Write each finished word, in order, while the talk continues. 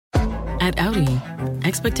At Audi,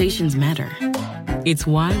 expectations matter. It's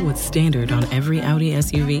why what's standard on every Audi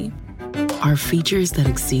SUV are features that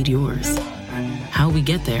exceed yours. How we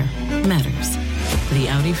get there matters. The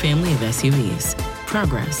Audi family of SUVs.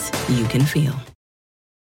 Progress you can feel.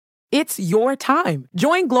 It's your time.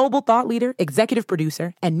 Join global thought leader, executive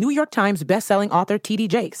producer, and New York Times bestselling author T.D.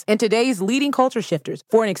 Jakes and today's leading culture shifters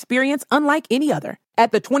for an experience unlike any other.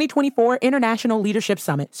 At the 2024 International Leadership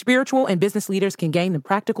Summit, spiritual and business leaders can gain the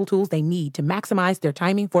practical tools they need to maximize their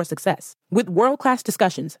timing for success. With world-class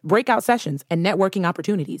discussions, breakout sessions, and networking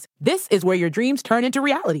opportunities, this is where your dreams turn into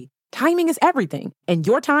reality. Timing is everything, and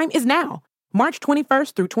your time is now. March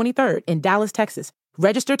 21st through 23rd in Dallas, Texas.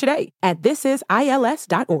 Register today at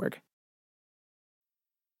thisisils.org.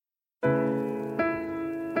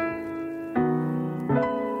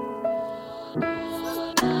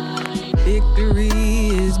 Victory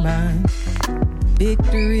is mine.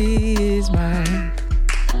 Victory is mine.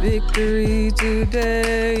 Victory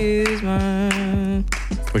today is mine.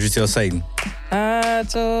 What'd you tell Satan? I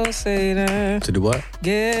told Satan To do what?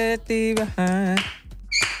 get thee behind.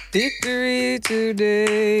 Victory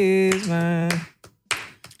today is mine.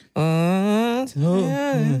 Okay.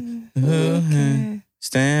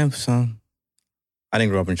 Stand for some. I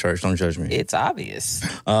didn't grow up in church. Don't judge me. It's obvious.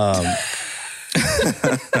 Like,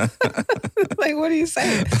 what are you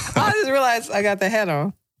saying? I just realized I got the hat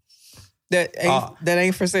on. That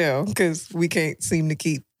ain't for sale because we can't seem to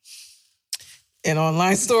keep an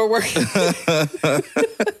online store working.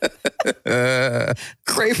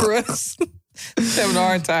 Great for us. Having a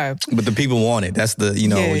hard time. But the people want it. That's the,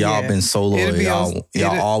 y'all been so loyal.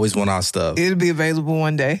 Y'all always want our stuff. It'll be available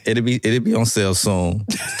one day. It'll be on sale soon.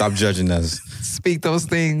 Stop judging us. Speak those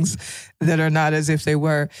things that are not as if they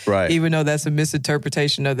were. Right. Even though that's a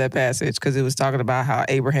misinterpretation of that passage because it was talking about how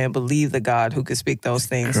Abraham believed the God who could speak those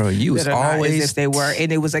things Girl, you was that are always... not as if they were.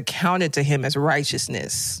 And it was accounted to him as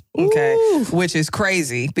righteousness. Okay. Ooh. Which is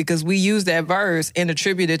crazy because we use that verse and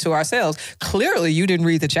attribute it to ourselves. Clearly, you didn't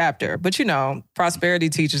read the chapter. But, prosperity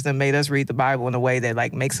teachers that made us read the Bible in a way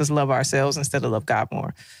that makes us love ourselves instead of love God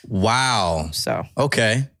more. Wow. So.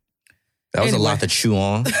 Okay. That was a lot to chew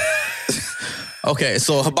on. Okay,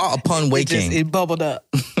 so about upon waking. It bubbled up.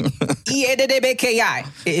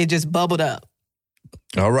 It just bubbled up.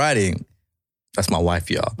 All righty. That's my wife,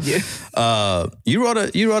 y'all. Yeah. You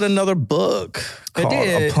wrote another book called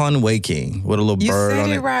Upon Waking with a little bird on it. You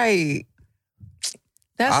said it right.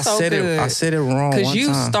 That's so good. I said it wrong because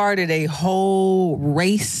you started a whole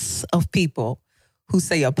race of people who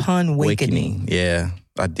say upon awakening. Yeah,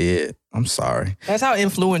 I did. I'm sorry. That's how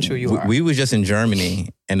influential you are. We were just in Germany,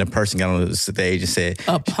 and the person got on the stage and said,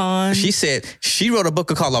 upon. She said, she wrote a book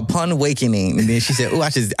called Upon Awakening. And then she said, I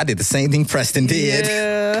did the same thing Preston did.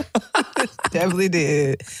 Yeah, definitely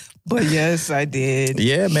did. But yes, I did.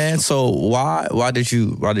 Yeah, man. So why did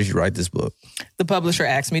you write this book? The publisher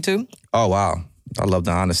asked me to. Oh, wow. I love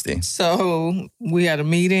the honesty. So we had a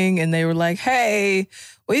meeting, and they were like, hey,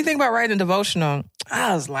 what do you think about writing a devotional?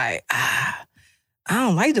 I was like, I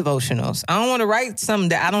don't like devotionals. I don't want to write something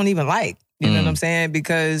that I don't even like. You know what I'm saying?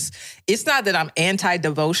 Because it's not that I'm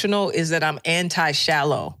anti-devotional, it's that I'm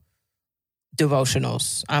anti-shallow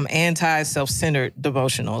devotionals. I'm anti-self-centered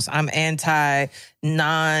devotionals. I'm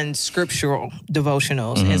anti-non-scriptural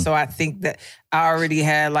devotionals. Mm-hmm. And so I think that I already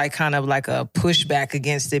had kind of a pushback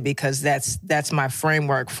against it because that's my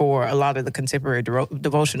framework for a lot of the contemporary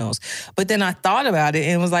devotionals. But then I thought about it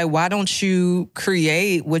and was like, why don't you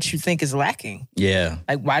create what you think is lacking? Yeah.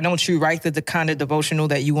 Why don't you write the kind of devotional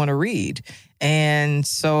that you want to read? And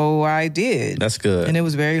so I did. That's good. And it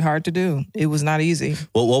was very hard to do. It was not easy.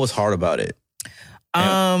 Well, what was hard about it?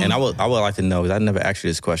 And I would like to know, because I never asked you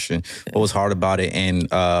this question, what was hard about it and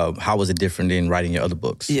how was it different than writing your other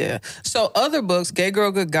books? Yeah. So other books, Gay Girl,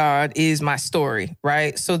 Good God is my story,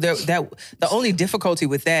 right? So the only difficulty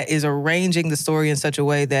with that is arranging the story in such a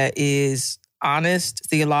way that is honest,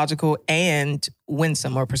 theological, and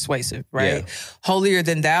winsome or persuasive, right? Yeah. Holier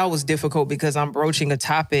Than Thou was difficult because I'm broaching a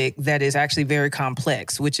topic that is actually very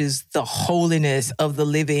complex, which is the holiness of the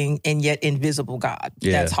living and yet invisible God.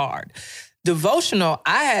 Yeah. That's hard. Devotional,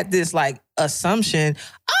 I had this assumption,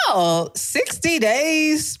 60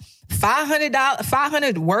 days,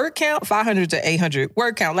 500 word count, 500 to 800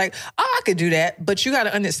 word count. I could do that. But you got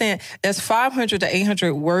to understand, that's 500 to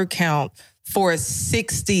 800 word count for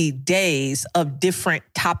 60 days of different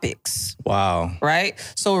topics. Wow. Right?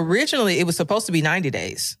 So originally it was supposed to be 90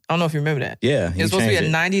 days. I don't know if you remember that. Yeah. It was supposed to be a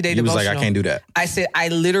 90-day devotional. He was like, I can't do that. I said, I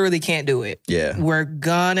literally can't do it. Yeah. We're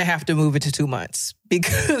going to have to move it to 2 months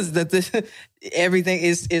because everything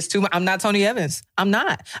is too much. I'm not Tony Evans. I'm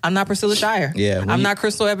not Priscilla Shirer. Yeah, I'm not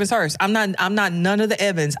Crystal Evans Hurst. I'm not none of the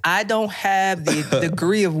Evans. I don't have the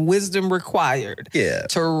degree of wisdom required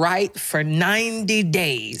to write for 90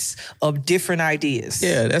 days of different ideas.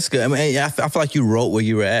 Yeah, that's good. I mean, I feel like you wrote where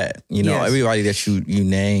you were at. You know, everybody that you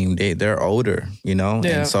named, they're older, you know?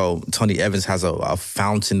 Yeah. And so Tony Evans has a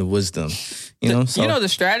fountain of wisdom, you know? So, the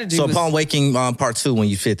strategy So upon waking part 2 when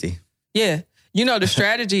you're 50. Yeah. The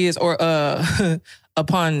strategy is, or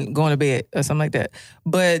upon going to bed or something like that.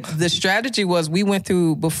 But the strategy was we went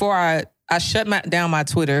through, before I shut down my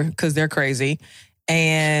Twitter because they're crazy.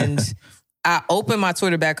 And I opened my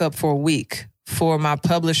Twitter back up for a week for my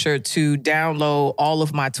publisher to download all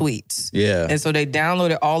of my tweets. Yeah. And so they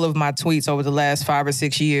downloaded all of my tweets over the last 5 or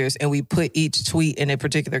 6 years, and we put each tweet in a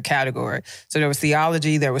particular category. So there was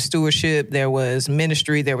theology, there was stewardship, there was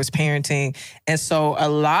ministry, there was parenting. And so a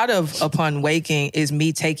lot of Upon Waking is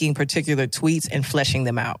me taking particular tweets and fleshing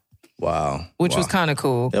them out. Wow. Which was kind of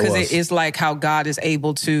cool, because it's like how God is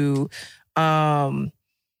able to...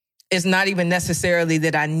 it's not even necessarily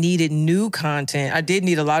that I needed new content. I did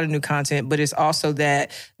need a lot of new content, but it's also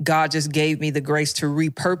that God just gave me the grace to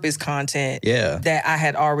repurpose content that I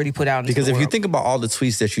had already put out into Because the if world. you think about all the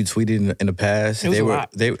tweets that you tweeted in the past, it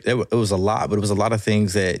was a lot, but it was a lot of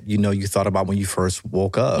things that, you thought about when you first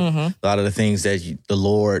woke up. Mm-hmm. A lot of the things that the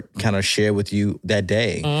Lord kind of shared with you that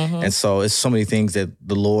day. Mm-hmm. And so it's so many things that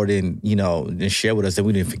the Lord didn't share with us that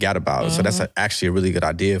we didn't forget about. Mm-hmm. So that's actually a really good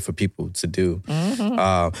idea for people to do.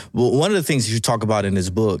 Mm-hmm. One of the things you talk about in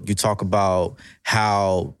this book, you talk about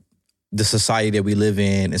how the society that we live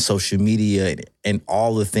in and social media and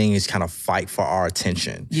all the things kind of fight for our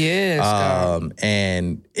attention. Yes.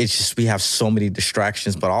 And it's just, we have so many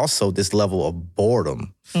distractions, but also this level of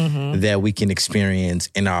boredom that we can experience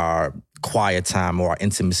in our quiet time or our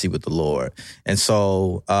intimacy with the Lord. And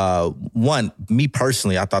so, me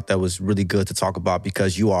personally, I thought that was really good to talk about,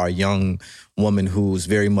 because you are a young woman who's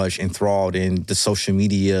very much enthralled in the social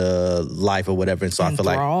media life or whatever. And so I feel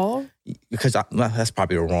like, because that's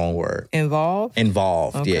probably the wrong word. Involved?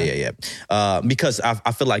 Okay. Yeah. Because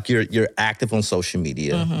I feel like you're active on social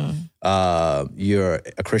media. Mm-hmm. You're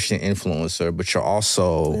a Christian influencer, but you're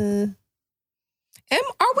also...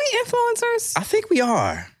 Are we influencers? I think we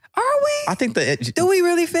are. Are we? I think do we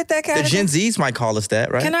really fit that category? The Gen Zs might call us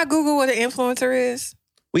that, right? Can I Google what an influencer is?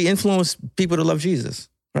 We influence people to love Jesus,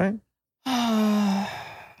 right? I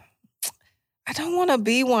don't want to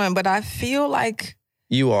be one, but I feel like...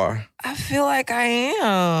 You are. I feel like I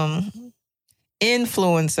am.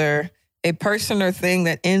 Influencer, a person or thing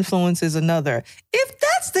that influences another. If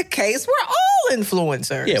that's the case, we're all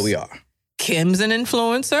influencers. Yeah, we are. Kim's an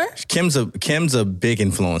influencer. Kim's a big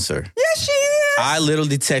influencer. Yes, she is. I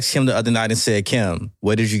literally texted Kim the other night and said, Kim,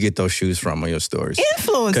 where did you get those shoes from on your stories?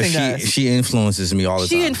 Influencing us. She influences me all the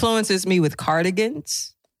time. She influences me with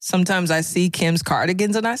cardigans. Sometimes I see Kim's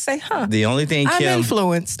cardigans and I say, the only thing I'm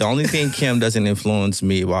influenced. The only thing Kim doesn't influence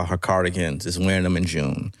me about her cardigans is wearing them in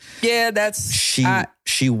June. Yeah, that's... She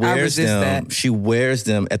wears them. That. She wears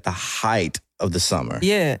them at the height of the summer.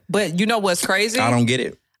 Yeah, but you know what's crazy? I don't get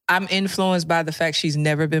it. I'm influenced by the fact she's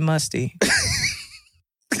never been musty.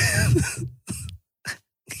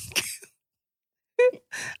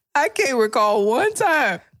 I can't recall one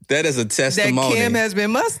time that is a testimony that Kim has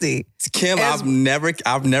been musty. Kim, I've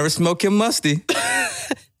never smoked Kim musty.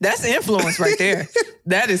 That's influence right there.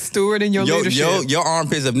 That is stewarding your leadership. Your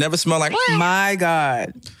armpits have never smelled like... My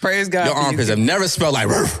God. Praise God. Your armpits have never smelled like...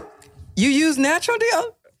 You use natural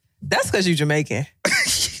deal? That's because you're Jamaican.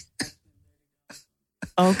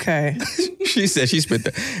 Okay. She said she spit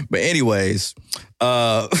that. But anyways...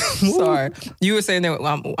 Sorry. You were saying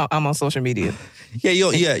that I'm on social media.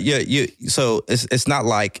 Yeah. So it's not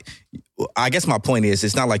like... I guess my point is,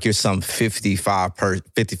 it's not like you're some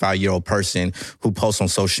 55-year-old person who posts on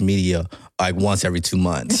social media like once every 2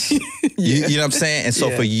 months. You know what I'm saying? And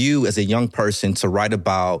so for you as a young person to write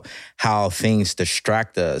about how things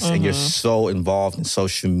distract us and you're so involved in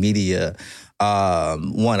social media, I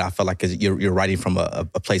feel like you're writing from a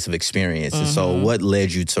place of experience. And so what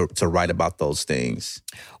led you to write about those things?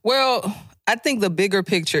 Well, I think the bigger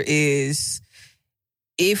picture is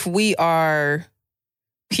if we are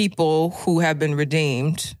people who have been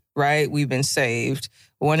redeemed, right? We've been saved.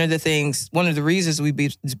 One of the reasons we've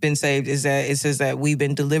been saved is that it says that we've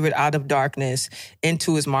been delivered out of darkness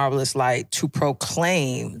into his marvelous light to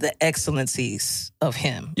proclaim the excellencies of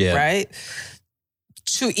him, right?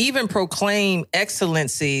 to even proclaim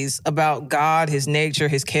excellencies about God, his nature,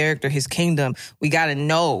 his character, his kingdom, we got to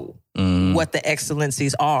know what the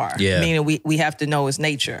excellencies are. Yeah. Meaning we have to know his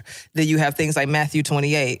nature. Then you have things like Matthew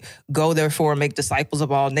 28, go therefore and make disciples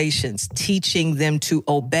of all nations, teaching them to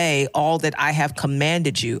obey all that I have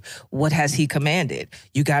commanded you. What has he commanded?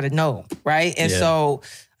 You got to know, right? And so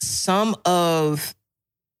some of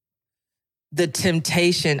the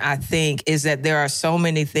temptation, I think, is that there are so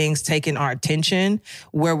many things taking our attention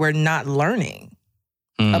where we're not learning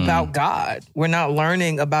about God. We're not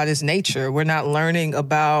learning about his nature. We're not learning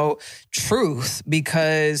about truth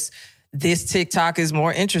because this TikTok is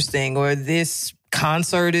more interesting, or this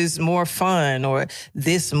concert is more fun, or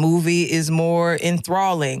this movie is more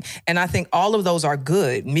enthralling. And I think all of those are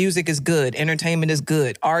good. Music is good. Entertainment is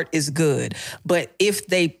good. Art is good. But if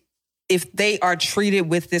they are treated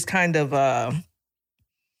with this kind of, how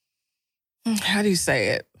do you say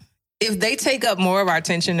it? If they take up more of our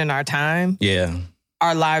attention and our time,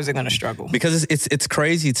 our lives are going to struggle. Because it's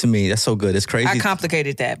crazy to me. That's so good. It's crazy. I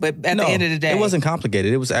complicated that, but at the end of the day, it wasn't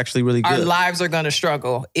complicated. It was actually really good. Our lives are going to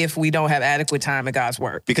struggle if we don't have adequate time in God's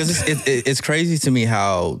word. Because it's crazy to me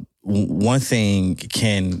how one thing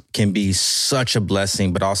can be such a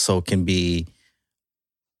blessing, but also can be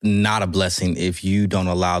not a blessing if you don't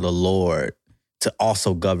allow the Lord to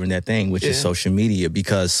also govern that thing, which is social media.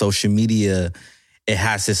 Because social media, it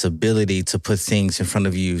has this ability to put things in front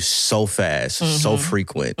of you so fast, so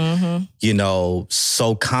frequent, you know,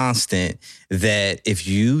 so constant, that if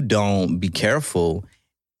you don't be careful,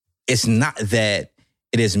 it's not that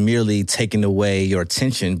it is merely taking away your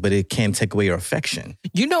attention, but it can take away your affection.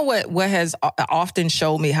 You know what has often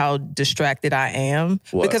showed me how distracted I am?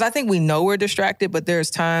 What? Because I think we know we're distracted, but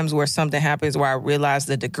there's times where something happens where I realize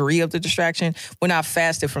the degree of the distraction when I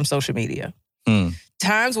fasted from social media.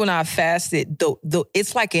 Times when I fasted,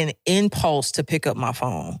 it's like an impulse to pick up my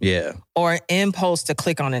phone. Yeah. Or an impulse to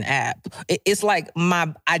click on an app. It's like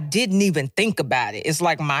I didn't even think about it. It's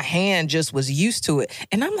like my hand just was used to it.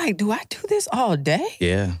 And I'm like, do I do this all day?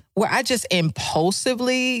 Yeah. Where I just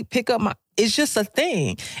impulsively pick up it's just a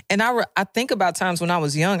thing. And I think about times when I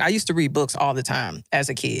was young, I used to read books all the time as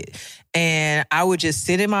a kid. And I would just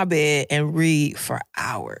sit in my bed and read for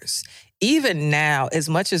hours. Even now, as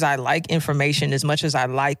much as I like information, as much as I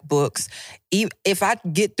like books, if I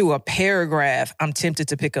get through a paragraph, I'm tempted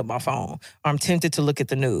to pick up my phone, or I'm tempted to look at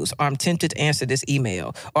the news, or I'm tempted to answer this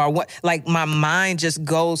email, or what. Like my mind just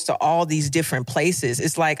goes to all these different places.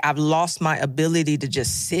 It's like I've lost my ability to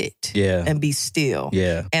just sit and be still.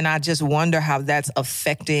 Yeah. And I just wonder how that's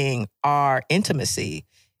affecting our intimacy.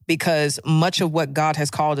 Because much of what God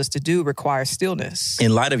has called us to do requires stillness.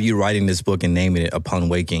 In light of you writing this book and naming it Upon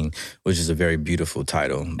Waking, which is a very beautiful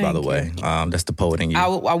title, by the way. That's the poet in you.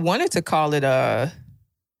 I wanted to call it I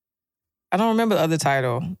don't remember the other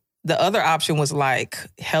title. The other option was like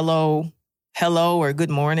Hello, or Good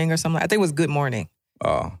Morning or something. I think it was Good Morning.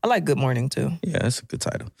 Oh. I like Good Morning too. Yeah, that's a good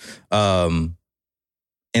title.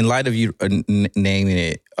 In light of you naming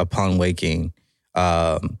it Upon Waking,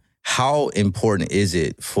 how important is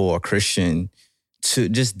it for a Christian to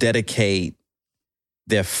just dedicate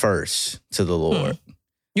their first to the Lord?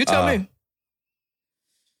 You tell me.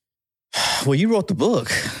 Well, you wrote the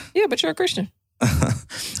book. Yeah, but you're a Christian.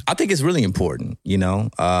 I think it's really important, you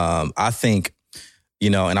know. I think,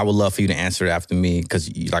 you know, and I would love for you to answer it after me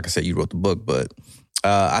because, like I said, you wrote the book. But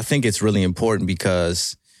I think it's really important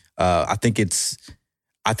because I think it's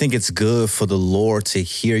good for the Lord to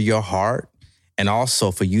hear your heart. And also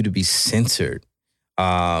for you to be centered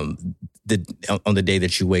on the day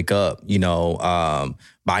that you wake up, you know,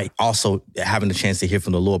 by also having the chance to hear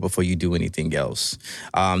from the Lord before you do anything else.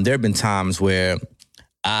 There have been times where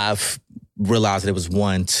I've realized that it was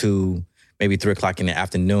 1, 2, maybe 3 o'clock in the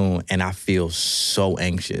afternoon, and I feel so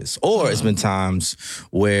anxious. Or it's been times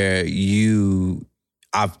where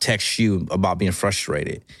I've texted you about being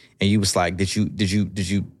frustrated, and you was like, did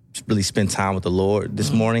you really spend time with the Lord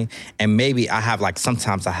this morning? And maybe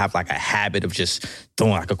sometimes I have like a habit of just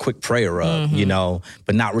throwing like a quick prayer up, you know,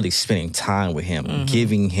 but not really spending time with him,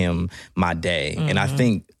 giving him my day. And I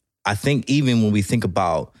think even when we think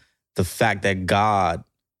about the fact that God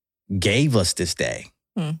gave us this day,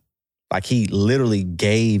 like he literally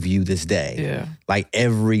gave you this day. Yeah. Like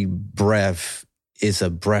every breath is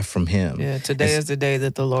a breath from him. Yeah, today is the day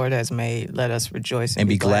that the Lord has made. Let us rejoice and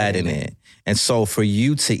be glad in it. And so for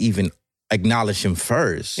you to even acknowledge him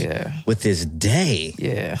first with this day,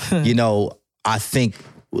 you know, I think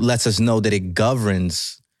lets us know that it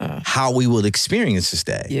governs how we will experience this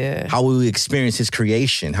day. Yeah. How we will experience his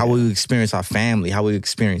creation, how we will experience our family, how we will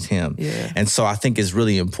experience him. Yeah. And so I think it's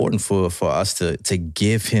really important for us to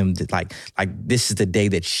give him like this is the day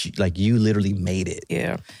that you literally made it.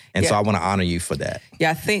 Yeah. And so I want to honor you for that.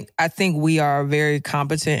 Yeah, I think we are very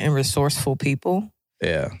competent and resourceful people.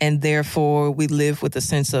 Yeah. And therefore we live with a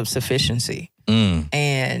sense of sufficiency.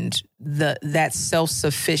 And that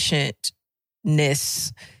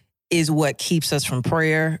self-sufficientness is what keeps us from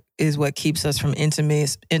prayer, is what keeps us from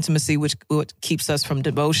intimacy, which what keeps us from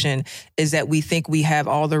devotion, is that we think we have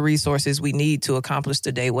all the resources we need to accomplish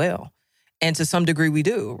the day well. And to some degree we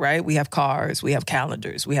do, right? We have cars, we have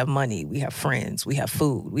calendars, we have money, we have friends, we have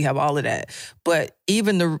food, we have all of that. But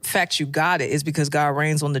even the fact you got it is because God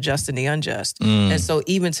reigns on the just and the unjust. And so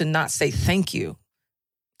even to not say thank you,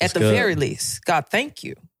 at the very least, God, thank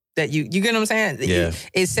you. That you get what I'm saying? Yeah.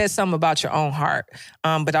 It says something about your own heart.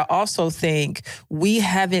 But I also think we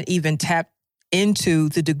haven't even tapped into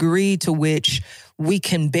the degree to which we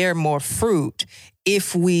can bear more fruit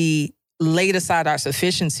if we laid aside our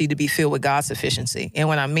sufficiency to be filled with God's sufficiency. And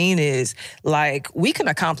what I mean is, like, we can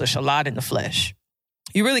accomplish a lot in the flesh.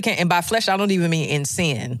 You really can't. And by flesh, I don't even mean in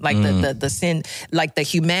sin, like the sin, like the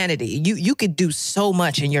humanity. You could do so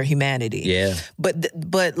much in your humanity. Yeah.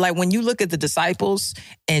 But like when you look at the disciples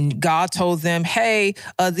and God told them, hey,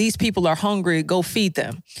 these people are hungry, go feed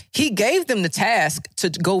them. He gave them the task to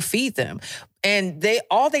go feed them. And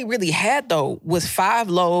all they really had, though, was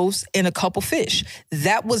 5 loaves and a couple fish.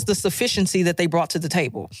 That was the sufficiency that they brought to the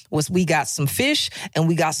table, was we got some fish and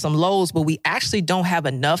we got some loaves, but we actually don't have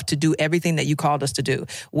enough to do everything that you called us to do.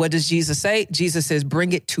 What does Jesus say? Jesus says,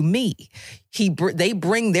 bring it to me. They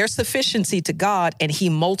bring their sufficiency to God and he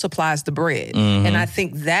multiplies the bread. And I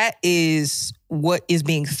think that is what is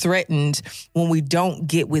being threatened when we don't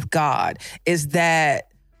get with God, is that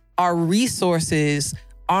our resources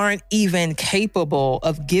aren't even capable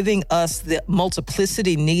of giving us the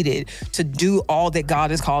multiplicity needed to do all that God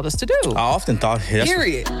has called us to do. I often thought...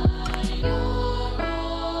 Period.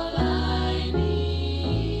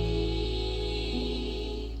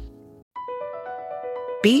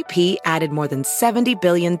 BP added more than $70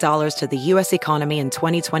 billion to the U.S. economy in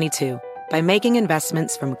 2022 by making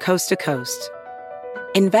investments from coast to coast.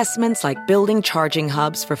 Investments like building charging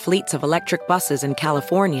hubs for fleets of electric buses in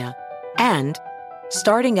California and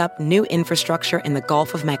starting up new infrastructure in the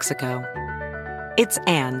Gulf of Mexico. It's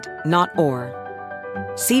and, not or.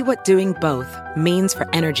 See what doing both means for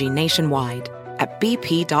energy nationwide at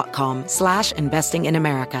bp.com/investing in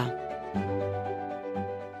America.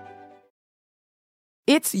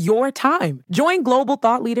 It's your time. Join global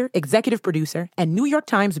thought leader, executive producer, and New York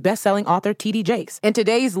Times bestselling author T.D. Jakes and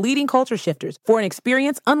today's leading culture shifters for an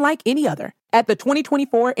experience unlike any other. At the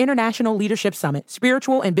 2024 International Leadership Summit,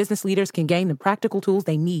 spiritual and business leaders can gain the practical tools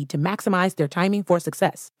they need to maximize their timing for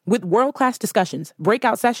success. With world-class discussions,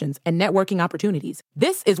 breakout sessions, and networking opportunities,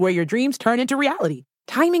 this is where your dreams turn into reality.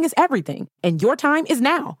 Timing is everything, and your time is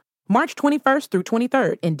now. March 21st through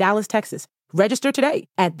 23rd in Dallas, Texas. Register today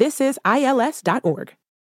at thisisils.org.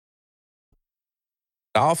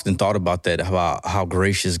 I often thought about that, about how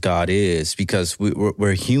gracious God is, because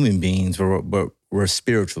we're human beings, we're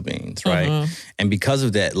spiritual beings, right? And because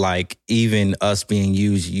of that, like even us being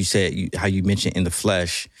used, you said how you mentioned in the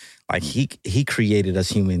flesh, like he created us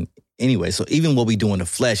human anyway. So even what we do in the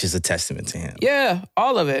flesh is a testament to him. Yeah,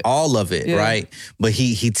 all of it. All of it, yeah. Right? But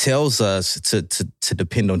he tells us to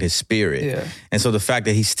depend on his spirit. Yeah. And so the fact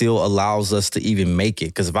that he still allows us to even make it,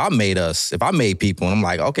 because if I made people and I'm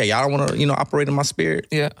like, okay, y'all don't want to, operate in my spirit.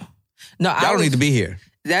 Yeah. No, y'all don't need to be here.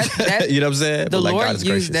 That you know what I'm saying? The Lord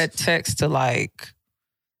used that text to like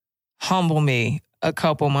humble me a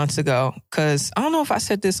couple months ago, because I don't know if I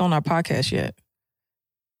said this on our podcast yet.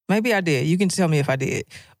 Maybe I did. You can tell me if I did.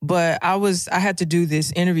 But I had to do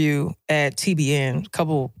this interview at TBN a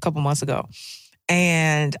couple months ago,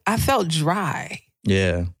 and I felt dry.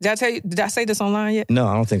 Yeah. Did I say this online yet? No,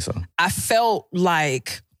 I don't think so. I felt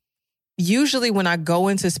like usually when I go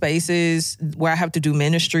into spaces where I have to do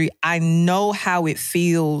ministry, I know how it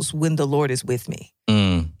feels when the Lord is with me.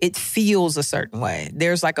 It feels a certain way.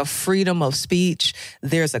 There's like a freedom of speech.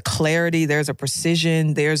 There's a clarity. There's a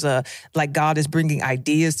precision. There's like God is bringing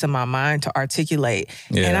ideas to my mind to articulate.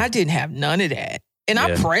 Yeah. And I didn't have none of that. And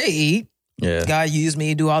I prayed. Yeah. God used me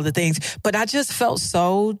to do all the things. But I just felt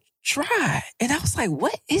so dry. And I was like,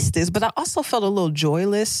 what is this? But I also felt a little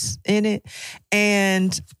joyless in it.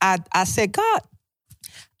 And I said, God,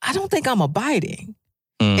 I don't think I'm abiding.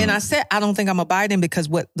 And I said, I don't think I'm abiding because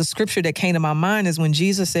what the scripture that came to my mind is when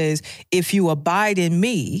Jesus says, if you abide in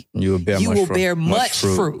me, you will bear much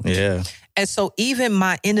fruit. Yeah. And so even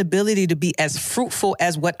my inability to be as fruitful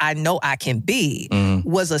as what I know I can be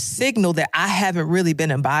was a signal that I haven't really been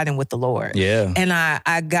abiding with the Lord. Yeah. And I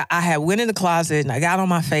had went in the closet and I got on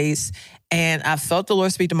my face and I felt the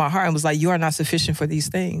Lord speak to my heart and was like, you are not sufficient for these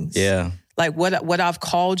things. Yeah. Like what I've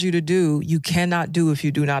called you to do, you cannot do if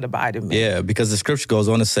you do not abide in me. Yeah, because the scripture goes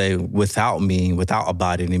on to say, without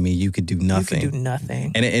abiding in me, you could do nothing. You can do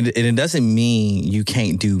nothing. And it doesn't mean you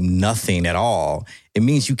can't do nothing at all. It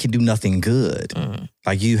means you can do nothing good.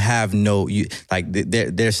 Like you have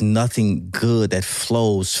there's nothing good that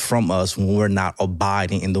flows from us when we're not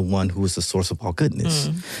abiding in the one who is the source of all goodness.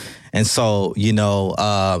 And so,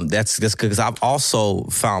 that's good because I've also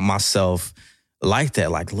found myself like that,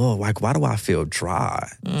 like, Lord, like, why do I feel dry?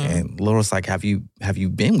 And Lord's like, have you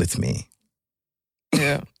been with me?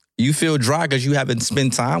 Yeah. You feel dry because you haven't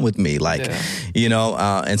spent time with me. Like,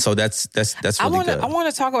 and so that's really good. I want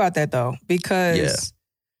to talk about that though, because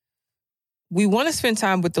we want to spend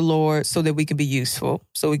time with the Lord so that we can be useful,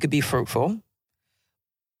 so we could be fruitful.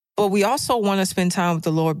 But we also want to spend time with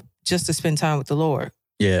the Lord just to spend time with the Lord.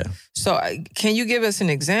 Yeah. So can you give us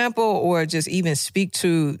an example or just even speak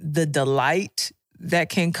to the delight that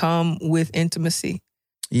can come with intimacy?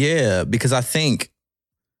 Yeah, because I think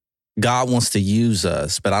God wants to use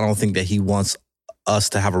us, but I don't think that he wants us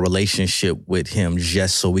to have a relationship with him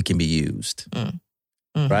just so we can be used.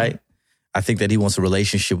 Right? I think that he wants a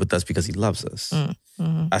relationship with us because he loves us.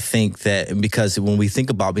 I think that because when we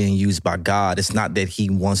think about being used by God, it's not that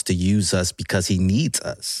he wants to use us because he needs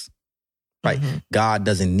us. Right. God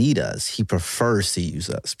doesn't need us. He prefers to use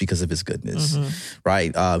us because of his goodness.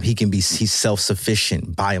 Right. He's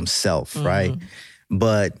self-sufficient by himself. Right.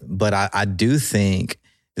 But I do think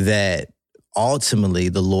that ultimately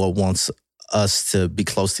the Lord wants us to be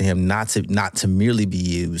close to him, not to merely be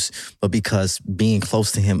used, but because being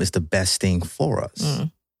close to him is the best thing for us.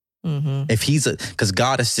 If because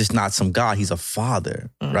God is just not some God, he's a father.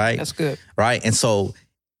 Right. That's good. Right. And so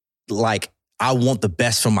like, I want the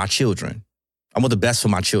best for my children. I want the best for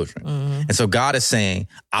my children. And so God is saying,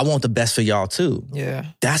 I want the best for y'all too. Yeah.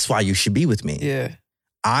 That's why you should be with me. Yeah.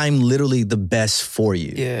 I'm literally the best for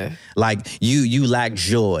you. Yeah. Like you lack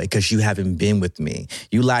joy because you haven't been with me.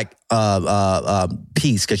 You lack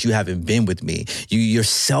peace because you haven't been with me. You're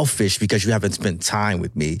selfish because you haven't spent time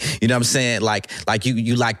with me. You know what I'm saying? Like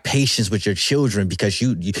you lack patience with your children because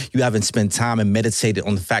you haven't spent time and meditated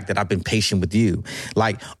on the fact that I've been patient with you.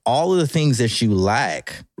 Like all of the things that you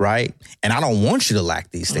lack, right? And I don't want you to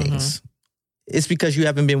lack these things. It's because you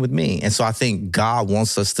haven't been with me. And so I think God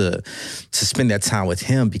wants us to spend that time with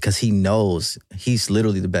him because he knows he's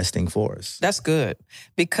literally the best thing for us. That's good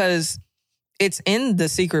because it's in the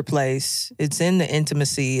secret place. It's in the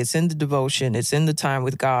intimacy. It's in the devotion. It's in the time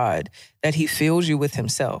with God that he fills you with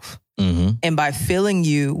himself. And by filling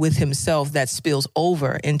you with himself, that spills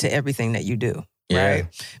over into everything that you do. Yeah.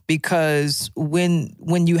 Right? Because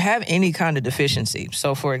when you have any kind of deficiency,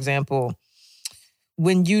 so for example,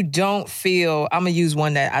 when you don't feel, I'm going to use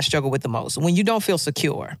one that I struggle with the most. When you don't feel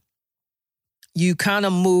secure, you kind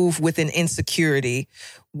of move with an insecurity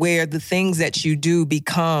where the things that you do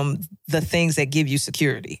become the things that give you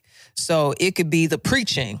security. So it could be the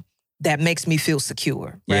preaching that makes me feel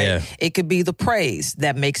secure, right? Yeah. It could be the praise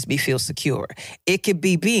that makes me feel secure. It could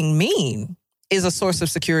be being mean is a source of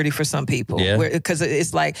security for some people. Yeah. Because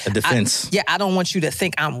it's like a defense. I don't want you to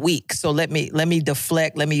think I'm weak. So let me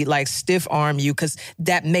deflect, let me like stiff arm you because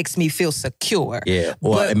that makes me feel secure. Yeah.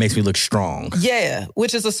 Or it makes me look strong. Yeah.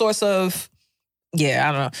 Which is a source of, I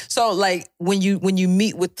don't know. So like when you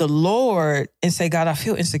meet with the Lord and say, God, I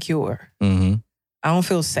feel insecure. I don't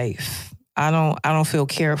feel safe. I don't feel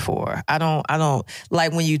cared for. I don't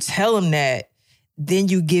like when you tell him that, then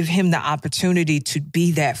you give him the opportunity to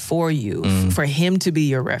be that for you, for him to be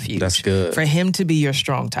your refuge. That's good. For him to be your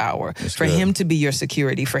strong tower, for him to be your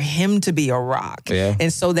security, for him to be a rock. Yeah.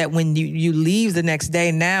 And so that when you leave the next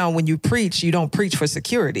day, now when you preach, you don't preach for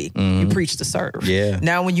security. You preach to serve. Yeah.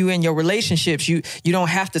 Now when you're in your relationships, you don't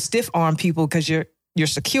have to stiff arm people because you're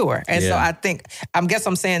secure. And so I guess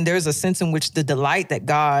I'm saying there's a sense in which the delight that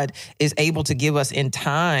God is able to give us in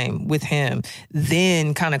time with him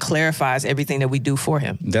then kind of clarifies everything that we do for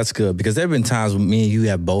him. That's good because there have been times when me and you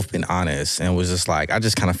have both been honest and was just like, I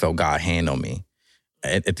just kind of felt God's hand on me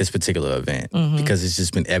at this particular event because it's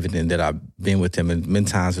just been evident that I've been with him. And many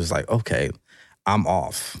times it was like, okay, I'm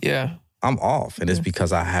off. Yeah. I'm off. And it's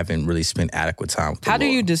because I haven't really spent adequate time with the How do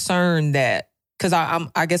Lord. you discern that? Because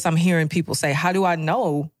I guess I'm hearing people say, how do I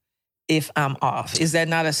know if I'm off? Is that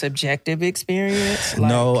not a subjective experience? Like,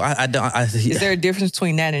 no, I don't. Is there a difference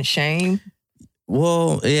between that and shame?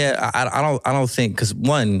 Well, yeah, I don't think because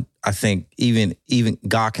one, I think even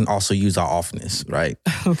God can also use our offness, right?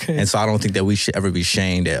 Okay. And so I don't think that we should ever be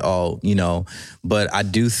shamed at all, but I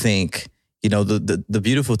do think, the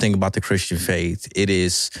beautiful thing about the Christian faith, it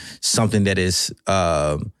is something that is,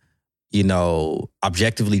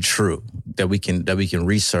 objectively true that we can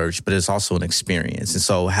research, but it's also an experience. And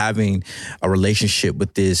so having a relationship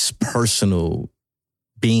with this personal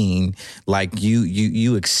being, like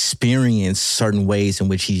you experience certain ways in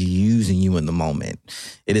which he's using you in the moment.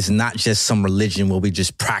 It is not just some religion where we're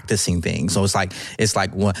just practicing things. So it's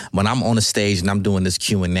like when I'm on a stage and I'm doing this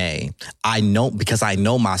Q&A, I know, because I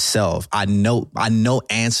know myself, I know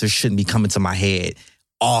answers shouldn't be coming to my head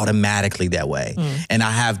automatically that way. And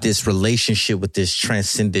I have this relationship with this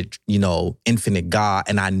transcendent, infinite God,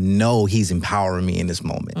 and I know he's empowering me in this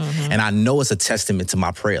moment. And I know it's a testament to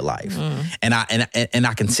my prayer life. And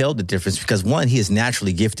I can tell the difference because, one, he has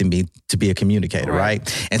naturally gifted me to be a communicator,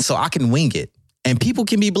 right? And so I can wing it. And people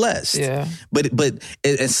can be blessed. Yeah. But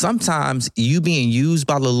sometimes you being used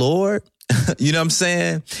by the Lord, you know what I'm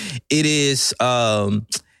saying? It is I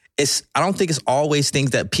don't think it's always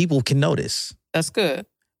things that people can notice. That's good.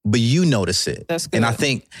 But you notice it. That's good. And I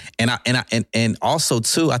think, and also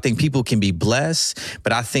too, I think people can be blessed,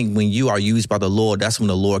 but I think when you are used by the Lord, that's when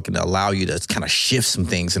the Lord can allow you to kind of shift some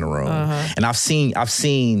things in the room. And I've seen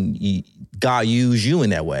God use you in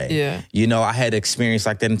that way. Yeah. I had an experience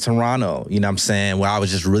like that in Toronto, you know what I'm saying, where I was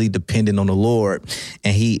just really dependent on the Lord,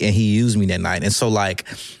 and he used me that night. And so I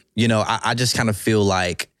just kind of feel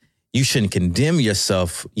like you shouldn't condemn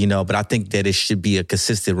yourself, but I think that it should be a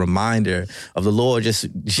consistent reminder of the Lord just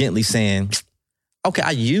gently saying, okay,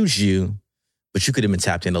 I used you, but you could have been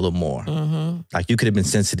tapped in a little more. Like you could have been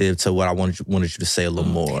sensitive to what I wanted you to say a little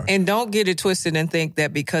more. And don't get it twisted and think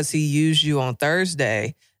that because he used you on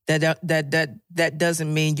Thursday, that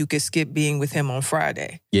doesn't mean you could skip being with him on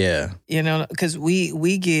Friday. Yeah. Because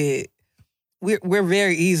we're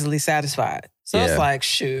very easily satisfied. So it's like,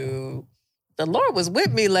 shoot, the Lord was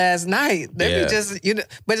with me last night. Let me just,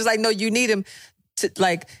 but it's like, no, you need him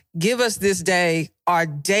to give us this day our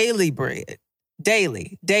daily bread.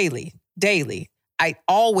 Daily. I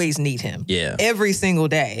always need him. Yeah. Every single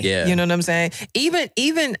day. Yeah. You know what I'm saying?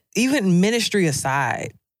 Even ministry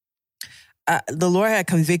aside, the Lord had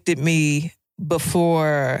convicted me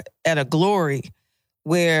before at a glory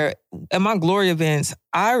where at my glory events,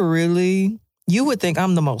 you would think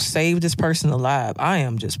I'm the most savedest person alive. I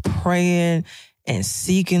am just praying and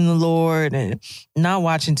seeking the Lord and not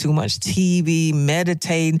watching too much TV,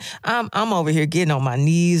 meditating. I'm over here getting on my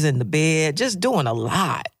knees in the bed, just doing a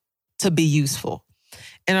lot to be useful.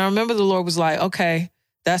 And I remember the Lord was like, okay,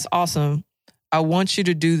 that's awesome. I want you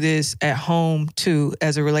to do this at home too,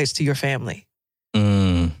 as it relates to your family.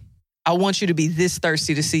 I want you to be this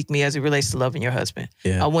thirsty to seek me as it relates to loving your husband.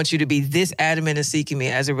 Yeah. I want you to be this adamant in seeking me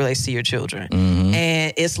as it relates to your children.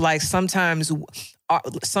 And it's like sometimes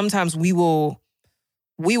we will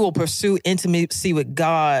pursue intimacy with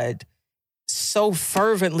God so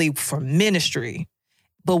fervently for ministry,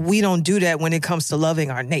 but we don't do that when it comes to loving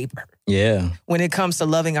our neighbor. Yeah. When it comes to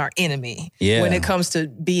loving our enemy. Yeah. When it comes to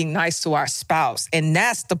being nice to our spouse. And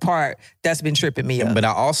that's the part that's been tripping me up. But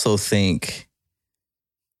I also think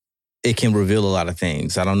it can reveal a lot of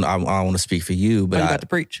things. I don't want to speak for you, but you about to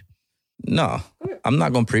preach? No, I'm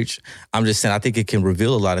not going to preach. I'm just saying I think it can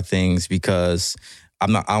reveal a lot of things because I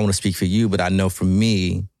want to speak for you, but I know for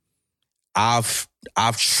me, I've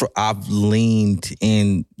leaned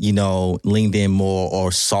in more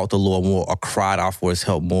or sought the Lord more or cried out for his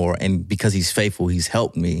help more. And because he's faithful, he's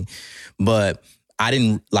helped me. But I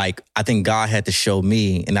think God had to show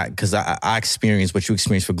me, and because I experienced what you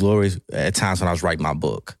experienced for Glory at times when I was writing my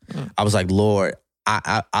book. I was like, Lord,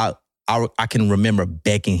 I can remember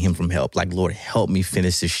begging him for help. Like, Lord, help me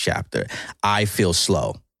finish this chapter. I feel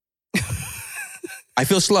slow. I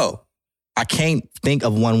feel slow. I can't think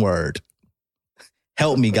of one word.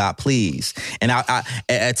 Help me, God, please. And I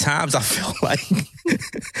at times I felt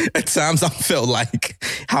like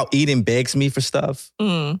how Eden begs me for stuff.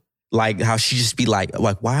 Like how she just be like,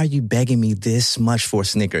 why are you begging me this much for a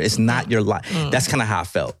Snicker? It's not your life. That's kind of how I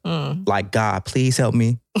felt. Like, God, please help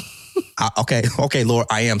me. Okay, Lord,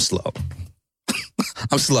 I am slow.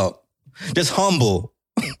 I'm slow. Just humble.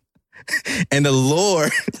 And the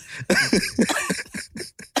Lord,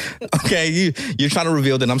 okay, you're trying to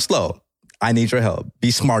reveal that I'm slow. I need your help.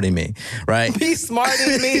 Be smart in me, right? Be smart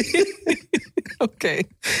in me. Okay.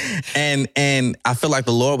 And I feel like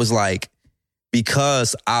the Lord was like,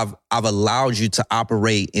 because I've allowed you to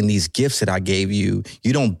operate in these gifts that I gave you,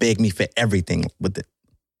 you don't beg me for everything with it.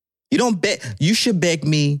 You should beg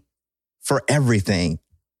me for everything,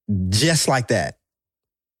 just like that.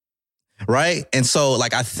 right? And so,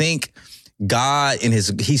 like, I think God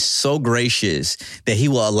he's so gracious that he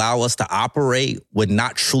will allow us to operate with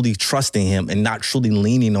not truly trusting him and not truly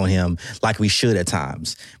leaning on him like we should at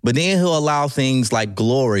times. But then he'll allow things like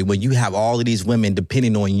glory when you have all of these women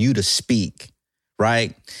depending on you to speak,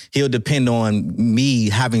 right? He'll depend on me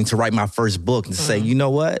having to write my first book and say, you know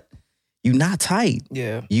what? You're not tight.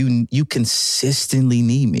 Yeah. You consistently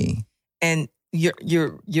need me. And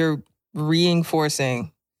you're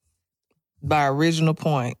reinforcing my original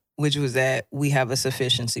point, which was that we have a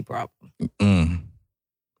sufficiency problem.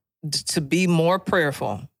 To be more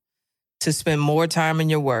prayerful, to spend more time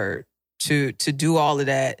in your word, to do all of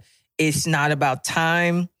that. It's not about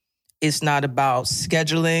time. It's not about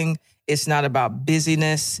scheduling. It's not about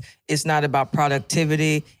busyness. It's not about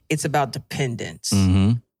productivity. It's about dependence.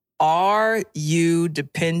 Mm-hmm. Are you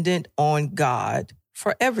dependent on God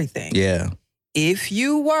for everything? Yeah. If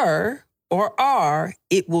you were or are,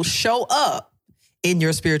 it will show up in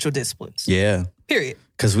your spiritual disciplines. Yeah. Period.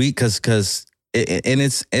 Because we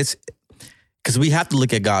have to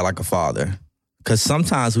look at God like a father. Because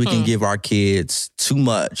sometimes we can give our kids too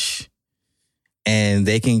much and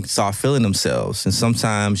they can start feeling themselves. And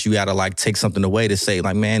sometimes you got to like take something away to say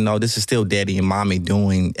like, man, no, this is still daddy and mommy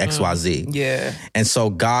doing X, Y, Z. Yeah. And so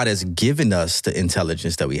God has given us the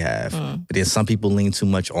intelligence that we have. But then some people lean too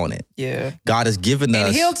much on it. Yeah. God has given us.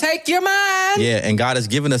 And he'll take your mind. Yeah. And God has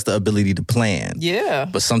given us the ability to plan. Yeah.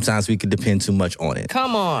 But sometimes we can depend too much on it.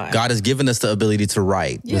 Come on. God has given us the ability to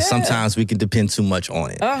write. Yeah. But sometimes we can depend too much on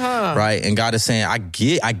it. Right. And God is saying, I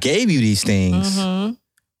gave you these things.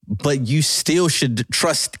 But you still should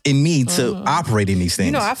trust in me to operate in these things.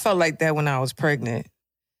 You know, I felt like that when I was pregnant.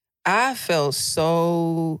 I felt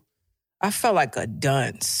like a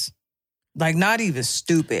dunce. Like not even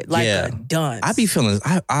stupid, like a dunce.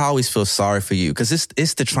 I always feel sorry for you because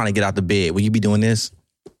it's the trying to get out the bed. Will you be doing this?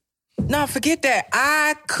 No, forget that.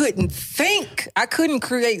 I couldn't think. I couldn't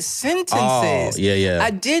create sentences. Oh, yeah. I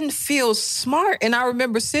didn't feel smart. And I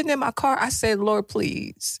remember sitting in my car, I said, Lord,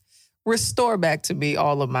 please. Restore back to me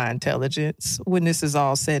all of my intelligence when this is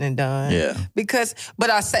all said and done. Yeah. But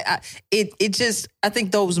I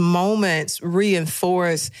think those moments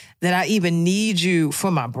reinforce that I even need you for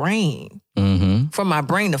my brain. For my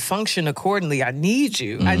brain to function accordingly, I need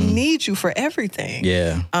you. I need you for everything.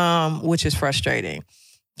 Yeah. Which is frustrating.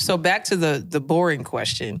 So back to the boring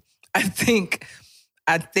question. I think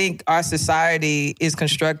our society is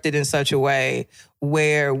constructed in such a way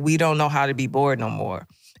where we don't know how to be bored no more.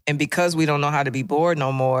 And because we don't know how to be bored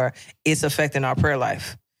no more, it's affecting our prayer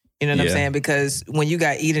life. You know what I'm saying? Because when you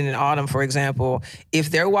got Eden and Autumn, for example, if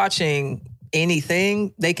they're watching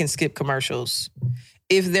anything, they can skip commercials.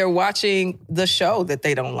 If they're watching the show that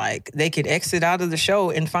they don't like, they can exit out of the show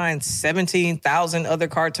and find 17,000 other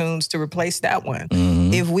cartoons to replace that one.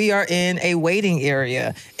 If we are in a waiting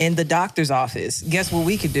area in the doctor's office, guess what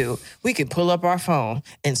we could do? We could pull up our phone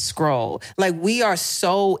and scroll. Like we are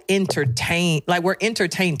so entertained, like we're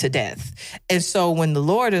entertained to death. And so when the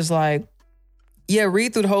Lord is like, yeah,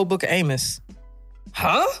 read through the whole book of Amos.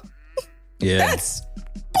 Huh? Yeah. That's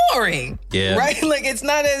boring. Yeah. Right? Like it's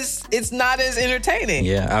not as entertaining.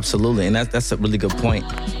 Yeah, absolutely. And that's a really good point.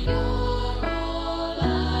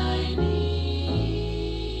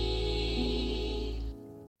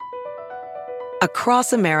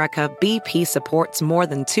 Across America, BP supports more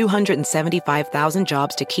than 275,000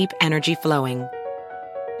 jobs to keep energy flowing.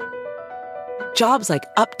 Jobs like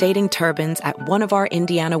updating turbines at one of our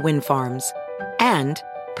Indiana wind farms and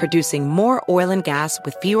producing more oil and gas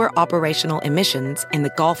with fewer operational emissions in the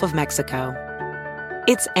Gulf of Mexico.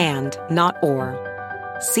 It's and, not or.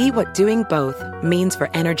 See what doing both means for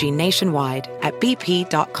energy nationwide at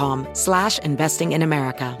bp.com/investing in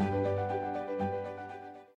America.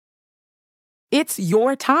 It's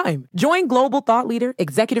your time. Join global thought leader,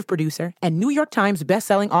 executive producer, and New York Times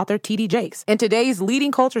bestselling author T.D. Jakes and today's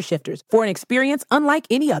leading culture shifters for an experience unlike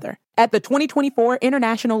any other. At the 2024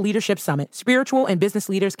 International Leadership Summit, spiritual and business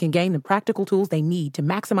leaders can gain the practical tools they need to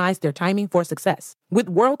maximize their timing for success. With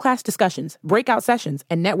world-class discussions, breakout sessions,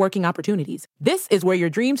 and networking opportunities, this is where your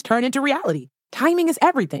dreams turn into reality. Timing is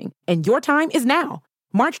everything, and your time is now.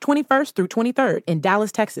 March 21st through 23rd in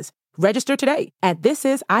Dallas, Texas. Register today at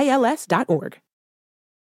thisisils.org.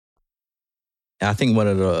 I think one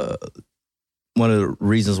of the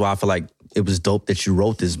reasons why I feel like it was dope that you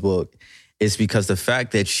wrote this book is because the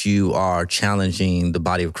fact that you are challenging the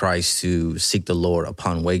body of Christ to seek the Lord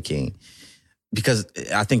upon waking. Because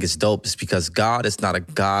I think it's dope is because God is not a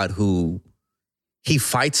God who he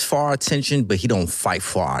fights for our attention, but he don't fight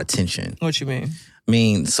for our attention. What you mean? I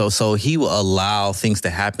mean, so he will allow things to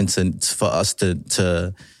happen for us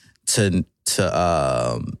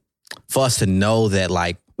for us to know that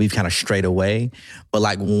like we've kind of strayed away. But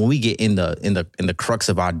like when we get in the crux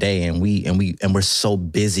of our day and we're so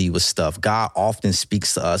busy with stuff, God often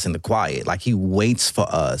speaks to us in the quiet. Like he waits for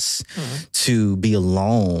us to be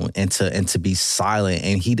alone and to be silent.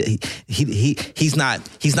 And he's not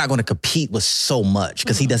going to compete with so much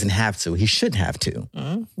because he doesn't have to. He shouldn't have to.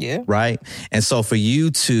 Yeah. Right. And so for you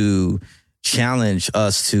to challenge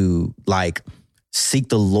us to like seek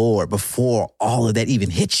the Lord before all of that even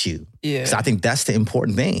hits you. Yeah. So I think that's the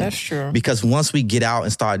important thing. That's true. Because once we get out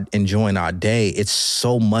and start enjoying our day, it's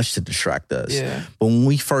so much to distract us. Yeah. But when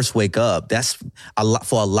we first wake up, that's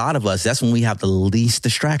for a lot of us, that's when we have the least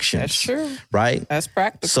distractions. That's true. Right? That's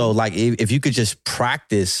practical. So like if you could just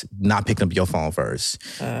practice not picking up your phone first,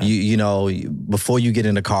 you know, before you get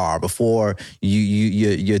in the car, before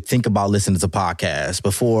you think about listening to podcasts,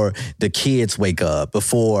 before the kids wake up,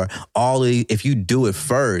 before if you do it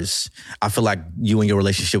first, I feel like you and your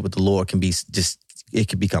relationship with the Lord can be it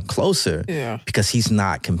can become closer because he's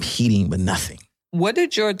not competing with nothing. What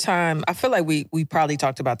did your time, I feel like we probably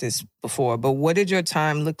talked about this before, but what did your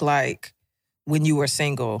time look like when you were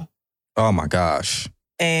single? Oh my gosh.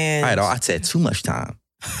 And I'd say too much time.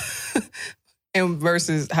 And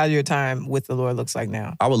versus how your time with the Lord looks like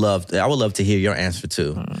now. I would love to hear your answer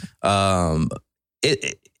too.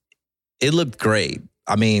 It looked great.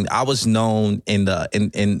 I mean, I was known in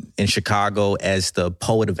Chicago as the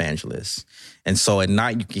poet evangelist. And so at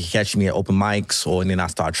night you can catch me at open mics, and then I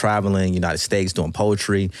start traveling United States doing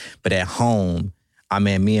poetry. But at home,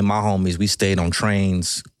 me and my homies, we stayed on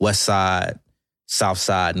trains, West Side, South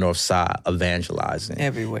Side, North Side, evangelizing.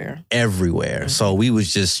 Everywhere. Mm-hmm. So we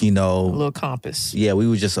was just, you know, a little compass. Yeah, we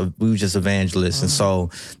were just evangelists. And so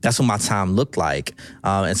that's what my time looked like.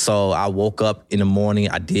 And so I woke up in the morning,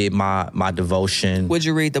 I did my devotion. Would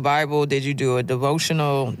you read the Bible? Did you do a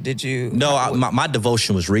devotional? Did you? No, my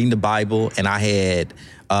devotion was reading the Bible, and I had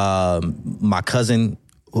my cousin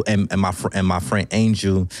and my friend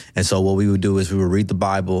Angel. And so what we would do is we would read the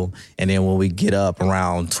Bible, and then when we get up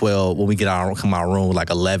around 12, when we come out of our room like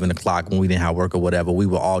 11 o'clock when we didn't have work or whatever, we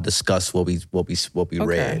would all discuss what we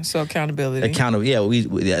read. So accountability. That's kind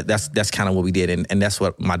of what we did, and that's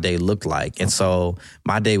what my day looked like. And so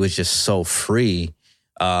my day was just so free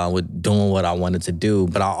with doing what I wanted to do,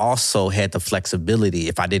 but I also had the flexibility.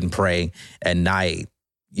 If I didn't pray at night,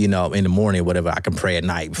 you know, in the morning or whatever, I can pray at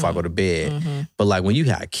night before I go to bed. But like when you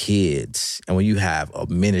have kids and when you have a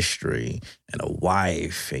ministry and a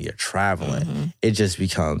wife and you're traveling, it just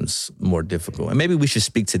becomes more difficult. And maybe we should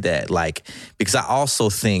speak to that, like, because I also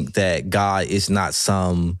think that God is not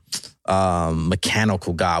some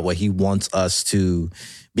mechanical God where he wants us to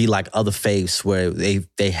be like other faiths where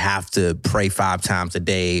they have to pray 5 times a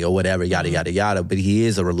day or whatever, yada, yada, yada. But he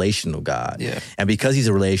is a relational God. Yeah. And because he's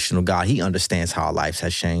a relational God, he understands how our lives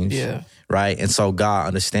has changed. Yeah. Right? And so God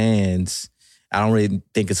understands. I don't really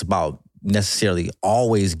think it's about necessarily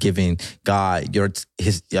always giving God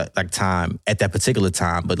his time at that particular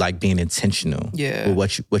time, but like being intentional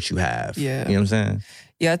with what you have. Yeah. You know what I'm saying?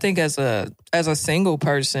 Yeah, I think as a single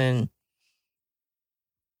person,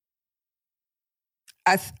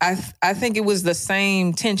 I think it was the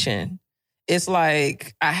same tension. It's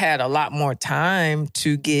like I had a lot more time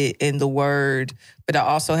to get in the Word, but I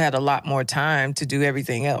also had a lot more time to do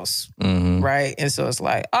everything else, right? And so it's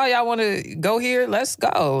like, oh, y'all want to go here? Let's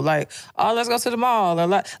go. Like, oh, let's go to the mall. Or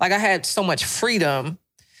like I had so much freedom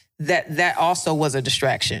that also was a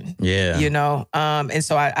distraction. Yeah. You know? And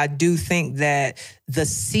so I do think that the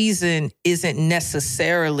season isn't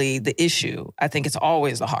necessarily the issue. I think it's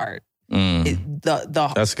always the heart.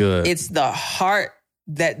 That's good. It's the heart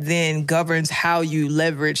that then governs how you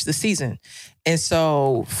leverage the season. And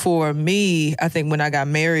so for me, I think when I got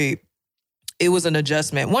married, it was an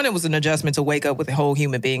adjustment. One, it was an adjustment to wake up with a whole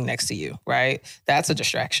human being next to you, right? That's a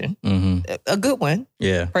distraction. A good one.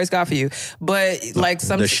 Yeah. Praise God for you. But like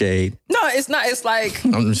the shade. No, it's not. It's like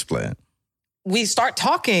I'm just playing. We start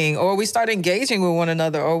talking or we start engaging with one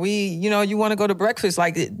another or you want to go to breakfast.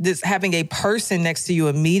 Like this, having a person next to you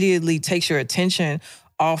immediately takes your attention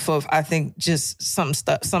off of, I think, just some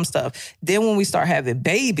stuff. Then when we start having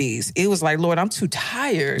babies, it was like, Lord, I'm too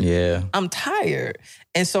tired. Yeah. I'm tired.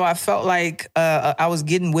 And so I felt like I was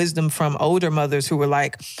getting wisdom from older mothers who were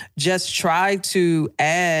like, just try to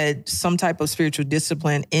add some type of spiritual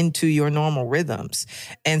discipline into your normal rhythms.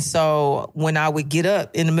 And so when I would get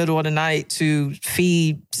up in the middle of the night to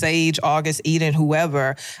feed Sage, August, Eden,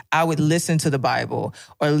 whoever, I would listen to the Bible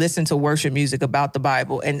or listen to worship music about the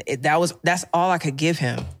Bible. And that's all I could give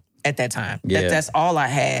him. at that time. Yeah. That's all I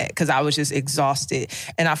had because I was just exhausted.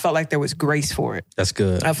 And I felt like there was grace for it. That's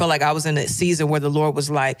good. I felt like I was in a season where the Lord was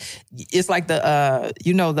like, it's like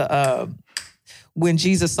when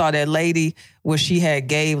Jesus saw that lady where she had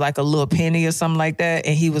gave like a little penny or something like that.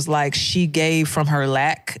 And he was like, she gave from her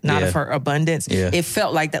lack, not of her abundance. Yeah. It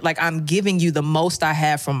felt like that. Like, I'm giving you the most I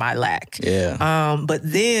have from my lack. Yeah. But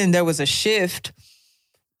then there was a shift.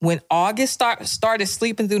 When August started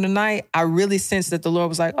sleeping through the night, I really sensed that the Lord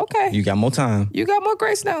was like, okay. You got more time. You got more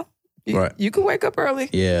grace now. You can wake up early.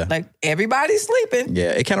 Yeah. Like, everybody's sleeping.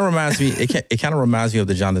 Yeah. It kind of reminds me, it kind of reminds me of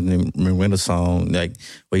the Jonathan McReynolds song, like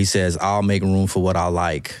where he says, I'll make room for what I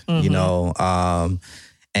like, you know?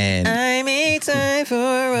 And I make time for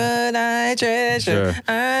what I treasure. Sure.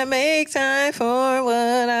 I make time for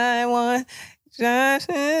what I want. Just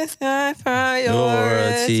my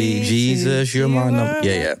priority. Jesus, you're my number.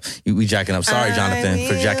 Yeah. We jacking up. Sorry, Jonathan,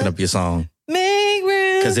 for jacking up your song. Make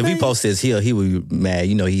room. Because if we post this, he would be mad.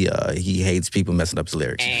 You know, he hates people messing up his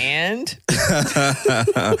lyrics. And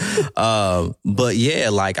but yeah,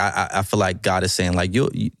 like I feel like God is saying, like,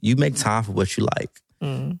 you make time for what you like.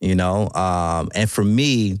 You know? And for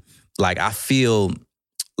me, like, I feel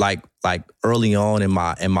like early on in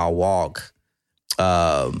my walk,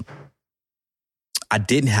 I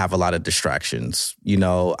didn't have a lot of distractions. You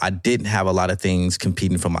know, I didn't have a lot of things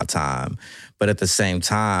competing for my time. But at the same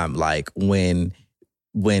time, like when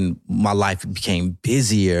my life became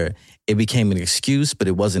busier, it became an excuse, but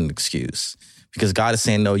it wasn't an excuse. Because God is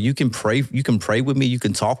saying, no, you can pray with me, you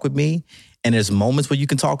can talk with me, and there's moments where you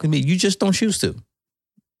can talk with me, you just don't choose to.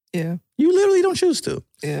 Yeah. You literally don't choose to.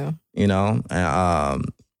 Yeah. You know? I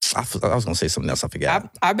was going to say something else, I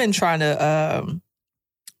forgot. I've been trying to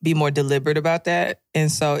be more deliberate about that.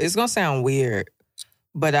 And so it's going to sound weird,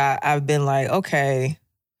 but I've been like, okay,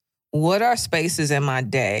 what are spaces in my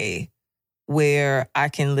day where I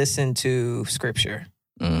can listen to scripture?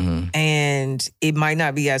 Mm-hmm. And it might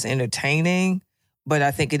not be as entertaining, but I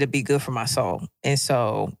think it'd be good for my soul. And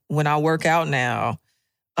so when I work out now,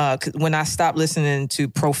 when I stop listening to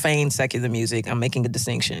profane secular music, I'm making a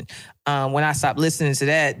distinction. When I stopped listening to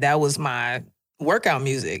that was my workout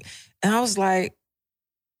music. And I was like,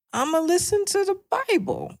 I'm going to listen to the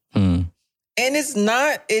Bible. And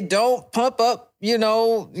it don't pump up,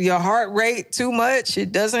 your heart rate too much.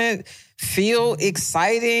 It doesn't feel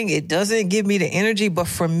exciting. It doesn't give me the energy. But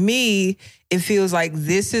for me, it feels like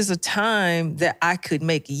this is a time that I could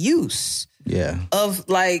make use of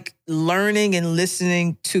like learning and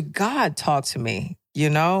listening to God talk to me,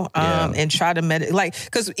 and try to meditate. Like,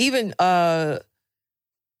 because even the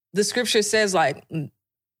scripture says like,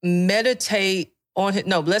 meditate on his,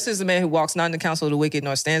 no, blessed is the man who walks not in the counsel of the wicked,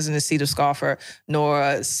 nor stands in the seat of scoffer,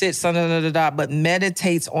 nor sits but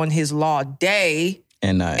meditates on his law day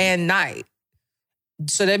and night.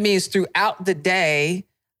 So that means throughout the day,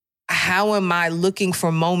 how am I looking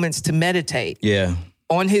for moments to meditate? Yeah.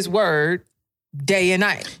 On his word, day and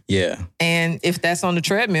night. Yeah. And if that's on the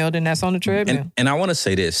treadmill, then that's on the treadmill. And I want to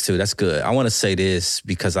say this too. That's good. I want to say this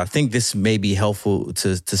because I think this may be helpful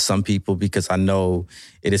to some people because I know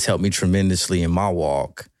it has helped me tremendously in my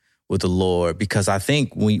walk with the Lord. Because I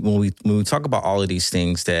think when we talk about all of these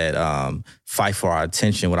things that fight for our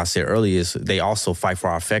attention, what I said earlier is they also fight for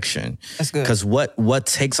our affection. That's good. Because what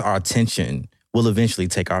takes our attention will eventually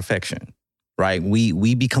take our affection, right?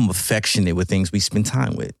 We become affectionate with things we spend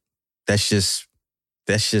time with. That's just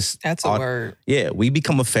that's a word. Yeah, we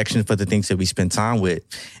become affectionate for the things that we spend time with.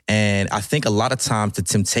 And I think a lot of times the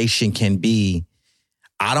temptation can be,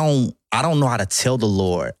 I don't know how to tell the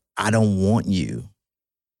Lord, I don't want you.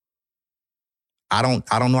 I don't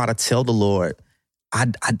know how to tell the Lord,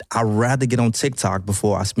 I'd rather get on TikTok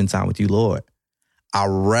before I spend time with you, Lord. I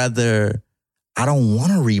don't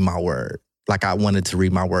want to read my word like I wanted to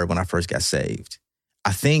read my word when I first got saved.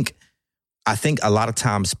 I think a lot of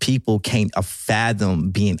times people can't fathom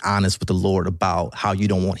being honest with the Lord about how you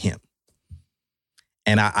don't want him.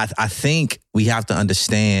 And I think we have to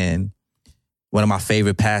understand one of my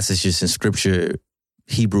favorite passages in scripture,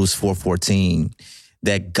 Hebrews 4:14,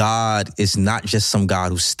 that God is not just some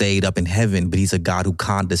God who stayed up in heaven, but he's a God who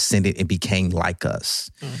condescended and became like us.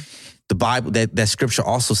 The Bible, that scripture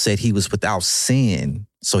also said he was without sin.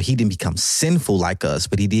 So he didn't become sinful like us,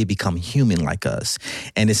 but he did become human like us.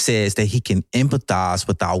 And it says that he can empathize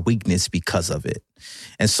with our weakness because of it.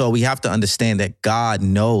 And so we have to understand that God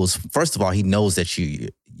knows, first of all, he knows that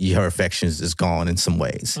your affections is gone in some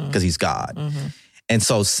ways because he's God. Mm-hmm.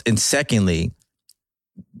 And secondly,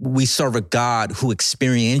 we serve a God who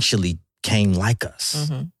experientially came like us.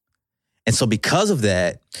 Mm-hmm. And so because of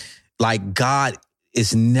that, like God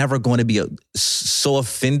is never going to be so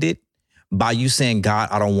offended by you saying, God,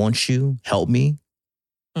 I don't want you, help me,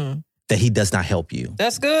 that he does not help you.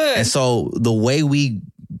 That's good. And so the way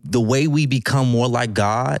we become more like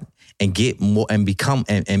God and get more and become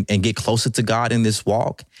and get closer to God in this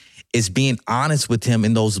walk is being honest with him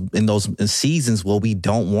in those seasons where we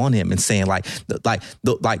don't want him, and saying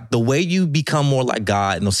the way you become more like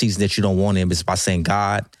God in those seasons that you don't want him is by saying,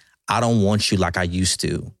 God, I don't want you like I used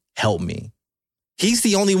to. Help me. He's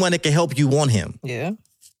the only one that can help you want him. Yeah.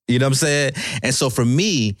 You know what I'm saying? And so for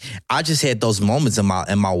me, I just had those moments in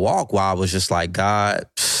my walk where I was just like, God,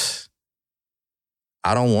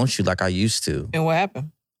 I don't want you like I used to. And what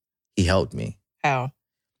happened? He helped me. How?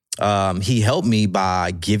 He helped me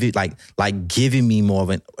by giving me more of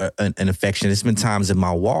an affection. There's been times in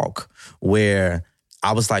my walk where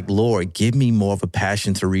I was like, Lord, give me more of a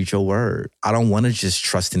passion to read your word. I don't want to just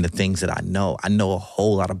trust in the things that I know. I know a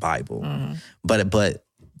whole lot of Bible, but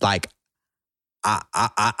like,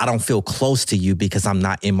 I don't feel close to you because I'm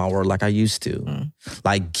not in my word like I used to.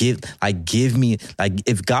 Give me,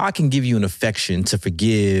 if God can give you an affection to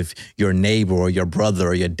forgive your neighbor or your brother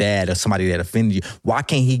or your dad or somebody that offended you, why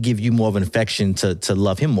can't he give you more of an affection to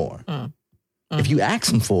love him more? If you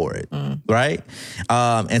ask him for it, right?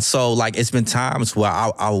 And so like, it's been times where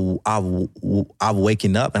I've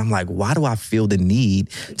waken up and I'm like, why do I feel the need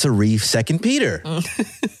to read 2 Peter?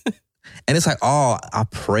 And it's like, I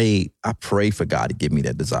pray for God to give me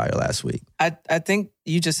that desire last week. I think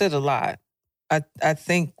you just said a lot. I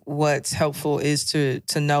think what's helpful is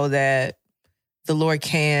to know that the Lord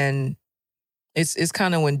can, it's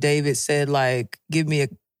kind of when David said, like, give me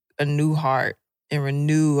a new heart and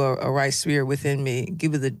renew a right spirit within me.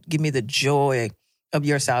 Give me the joy of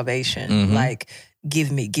your salvation. Like,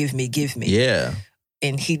 give me. Yeah.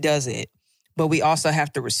 And he does it. But we also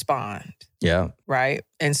have to respond. Yeah. Right?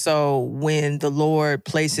 And so when the Lord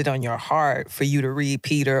placed it on your heart for you to read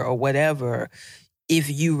Peter or whatever, if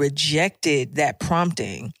you rejected that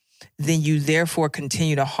prompting, then you therefore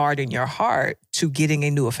continue to harden your heart to getting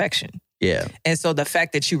a new affection. Yeah. And so the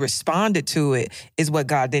fact that you responded to it is what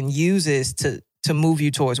God then uses to move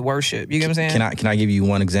you towards worship. You get what I'm saying? Can I give you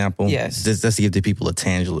one example? Yes. Just to give the people a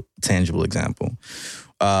tangible example.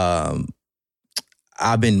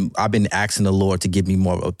 I've been asking the Lord to give me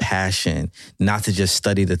more of a passion, not to just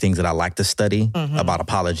study the things that I like to study about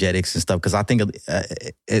apologetics and stuff. Because I think,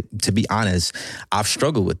 to be honest, I've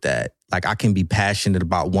struggled with that. Like, I can be passionate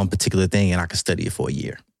about one particular thing and I can study it for a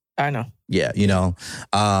year. I know. Yeah, you know.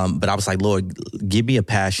 But I was like, Lord, give me a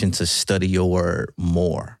passion to study your word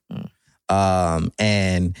more,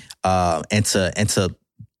 and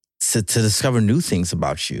to discover new things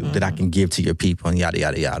about you that I can give to your people and yada,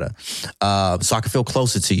 yada, yada. So I can feel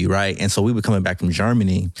closer to you, right? And so we were coming back from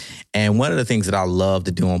Germany. And one of the things that I love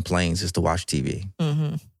to do on planes is to watch TV.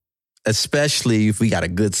 Especially if we got a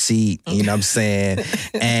good seat, you know what I'm saying?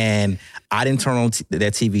 And I didn't turn on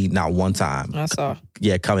that TV not one time. I saw.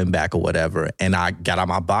 Yeah, coming back or whatever. And I got out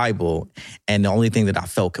my Bible. And the only thing that I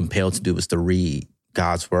felt compelled to do was to read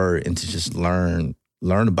God's word and to just learn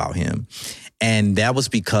about him. And that was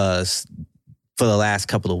because for the last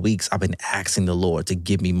couple of weeks, I've been asking the Lord to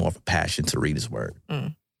give me more of a passion to read his word.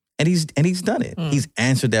 And he's done it. He's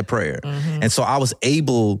answered that prayer. And so I was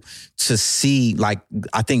able to see, like,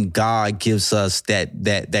 I think God gives us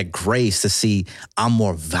that grace to see I'm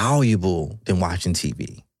more valuable than watching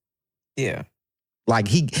TV. Yeah. Like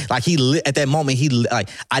he at that moment,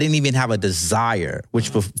 I didn't even have a desire,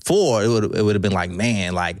 which before it would have been like,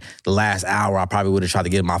 man, like the last hour, I probably would have tried to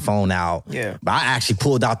get my phone out. Yeah. But I actually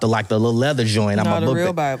pulled out the little leather joint. No, the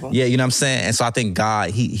real Bible. Yeah, you know what I'm saying? And so I think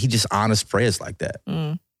God, he just honors prayers like that.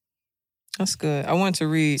 That's good. I want to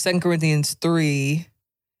read 2 Corinthians 3,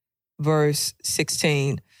 verse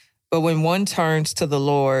 16. But when one turns to the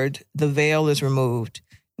Lord, the veil is removed.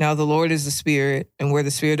 Now the Lord is the Spirit, and where the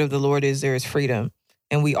Spirit of the Lord is, there is freedom.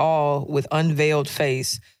 And we all, with unveiled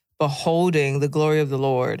face, beholding the glory of the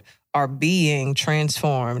Lord, are being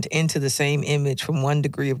transformed into the same image from one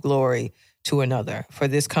degree of glory to another. For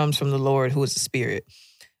this comes from the Lord, who is the Spirit.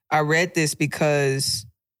 I read this because,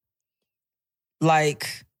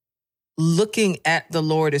 like, looking at the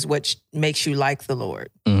Lord is what makes you like the Lord.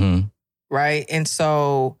 Right? And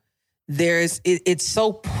so it's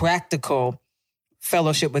so practical.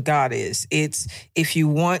 Fellowship with God is. It's, if you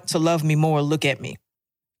want to love me more, look at me.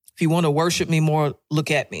 If you want to worship me more,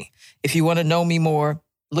 look at me. If you want to know me more,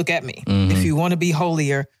 look at me. If you want to be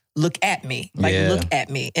holier, look at me. Look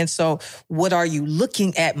at me. And so what are you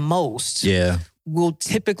looking at most will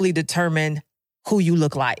typically determine who you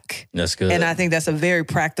look like. That's good. And I think that's a very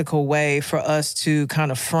practical way for us to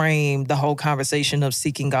kind of frame the whole conversation of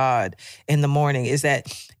seeking God in the morning, is that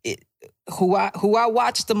who I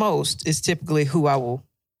watch the most is typically who I will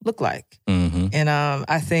look like. Mm-hmm. And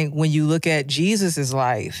I think when you look at Jesus's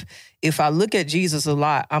life, if I look at Jesus a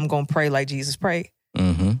lot, I'm going to pray like Jesus prayed.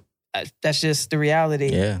 Mm-hmm. That's just the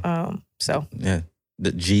reality. Yeah.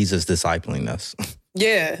 The Jesus discipling us.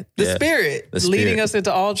 Yeah. The Spirit leading us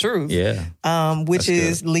into all truth. Yeah. Which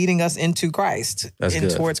is leading us into Christ and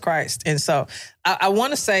towards Christ. And so I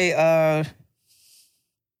want to say, I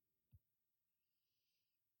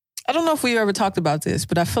don't know if we ever talked about this,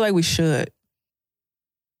 but I feel like we should.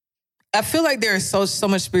 I feel like there is so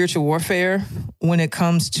much spiritual warfare when it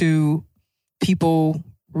comes to people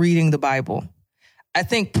reading the Bible. I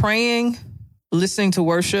think praying, listening to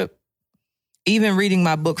worship, even reading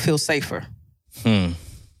my book feels safer.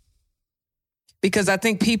 Because I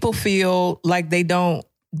think people feel like they don't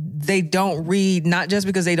read, not just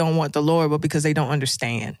because they don't want the Lord, but because they don't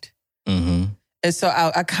understand. Mm-hmm. And so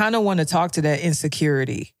I kind of want to talk to that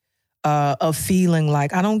insecurity of feeling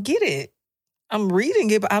like, I don't get it. I'm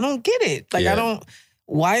reading it, but I don't get it. Like,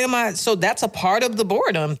 why am I? So that's a part of the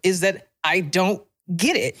boredom, is that I don't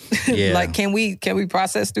get it. Yeah. Like, can we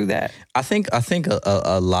process through that? I think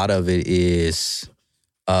a lot of it is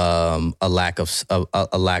a lack of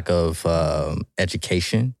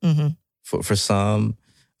education for some,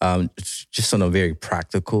 just on a very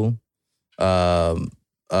practical advice.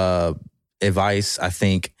 I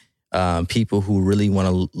think people who really want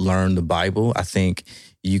to learn the Bible, I think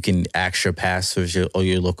you can ask your pastors or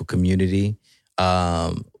your local community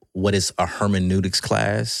what is a hermeneutics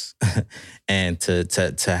class, and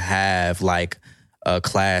to have like a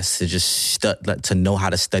class to just to know how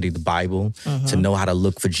to study the Bible, to know how to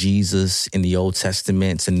look for Jesus in the Old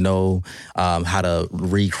Testament, to know how to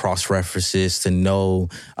read cross references, to know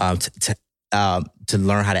to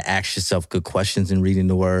learn how to ask yourself good questions in reading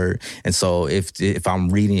the Word. And so if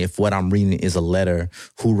what I'm reading is a letter,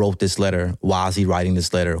 who wrote this letter? Why is he writing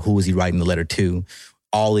this letter? Who is he writing the letter to?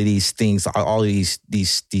 All of these things, all of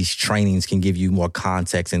these trainings can give you more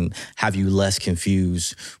context and have you less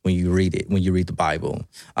confused when you read the Bible.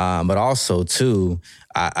 But also too,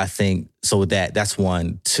 I think, so with that's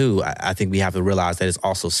one. Two, I think we have to realize that it's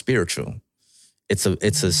also spiritual. It's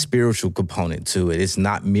a spiritual component to it. It's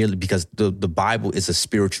not merely because the Bible is a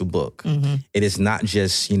spiritual book. It is not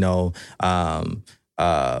just,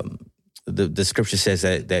 the scripture says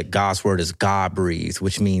that God's word is God-breathed,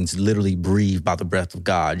 which means literally breathed by the breath of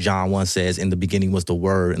God. John 1 says, in the beginning was the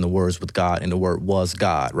Word, and the Word was with God, and the Word was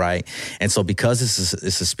God, right? And so because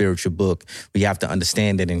it's a spiritual book, we have to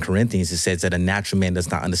understand that in Corinthians, it says that a natural man does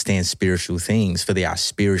not understand spiritual things, for they are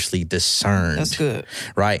spiritually discerned. That's good.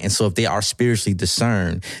 Right? And so if they are spiritually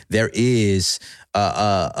discerned, there is,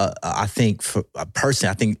 I think, for a person,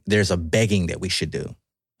 I think there's a begging that we should do.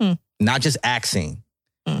 Not just asking.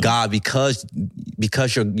 God, because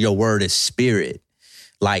your word is spirit,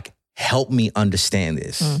 like, help me understand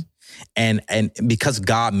this. And because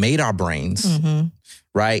God made our brains,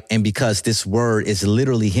 right? And because this word is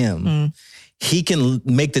literally him, he can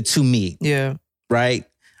make the two meet. Yeah. Right?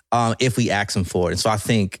 If we ask him for it. And so I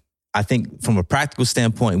think from a practical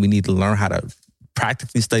standpoint, we need to learn how to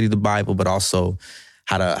practically study the Bible, but also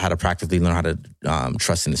how to practically learn how to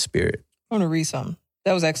trust in the Spirit. I want to read something.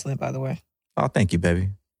 That was excellent, by the way. Oh, thank you, baby.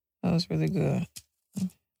 That was really good.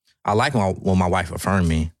 I like when my wife affirmed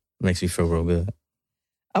me. It makes me feel real good.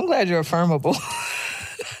 I'm glad you're affirmable.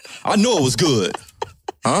 I know it was good.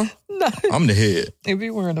 Huh? No. I'm the head. If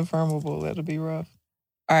you weren't affirmable, that'd be rough.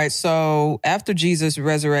 All right, so after Jesus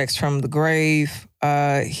resurrects from the grave,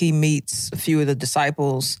 he meets a few of the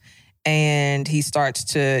disciples, and he starts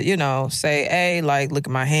to, say, hey, like, look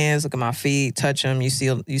at my hands, look at my feet, touch them, you see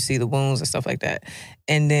the wounds and stuff like that.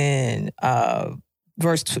 And then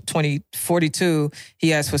verse 42,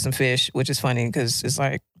 he asks for some fish, which is funny because it's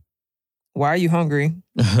like, why are you hungry?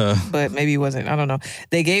 But maybe he wasn't, I don't know.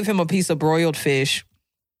 They gave him a piece of broiled fish.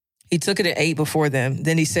 He took it and ate before them.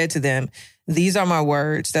 Then he said to them, these are my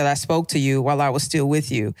words that I spoke to you while I was still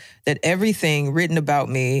with you, that everything written about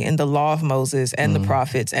me in the law of Moses and the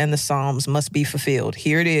prophets and the Psalms must be fulfilled.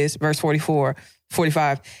 Here it is, verse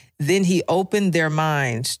 45. Then he opened their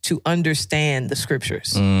minds to understand the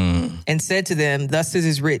scriptures and said to them, thus it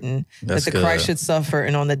is written that the Christ should suffer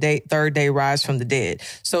and on the third day rise from the dead.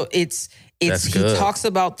 So he talks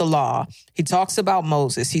about the law. He talks about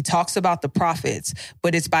Moses. He talks about the prophets,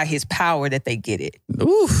 but it's by his power that they get it.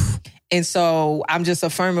 Oof. And so I'm just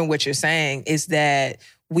affirming what you're saying is that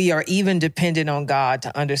we are even dependent on God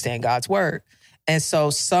to understand God's word. And so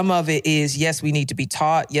some of it is, yes, we need to be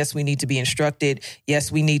taught. Yes, we need to be instructed.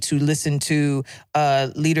 Yes, we need to listen to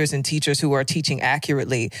leaders and teachers who are teaching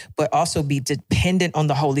accurately, but also be dependent on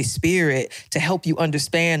the Holy Spirit to help you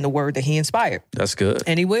understand the word that he inspired. That's good.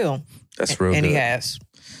 And he will. That's real and good. He has.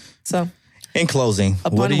 So, in closing,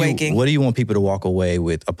 what do you want people to walk away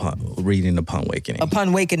with upon reading Upon Wakening?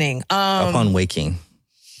 Upon Wakening. Upon Waking.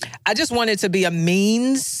 I just want it to be a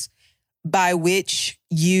means by which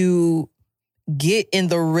you get in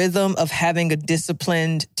the rhythm of having a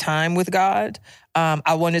disciplined time with God.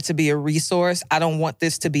 I want it to be a resource. I don't want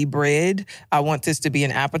this to be bread. I want this to be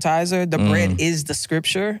an appetizer. The bread is the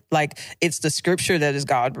scripture. Like, it's the scripture that is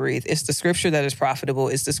God-breathed. It's the scripture that is profitable.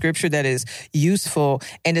 It's the scripture that is useful.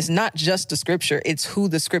 And it's not just the scripture. It's who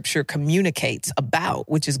the scripture communicates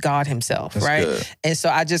about, which is God himself, That's right? good. And so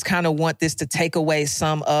I just kind of want this to take away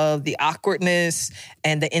some of the awkwardness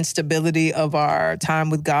and the instability of our time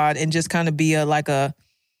with God and just kind of be a tool.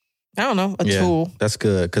 That's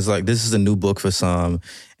good. Because this is a new book for some.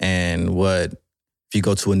 And if you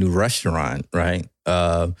go to a new restaurant, right?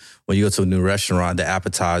 When you go to a new restaurant, if the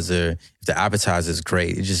appetizer is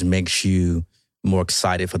great, it just makes you more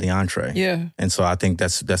excited for the entree. Yeah. And so I think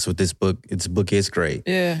that's what this book is great.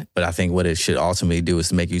 Yeah. But I think what it should ultimately do is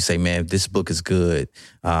to make you say, man, if this book is good,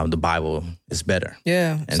 the Bible is better.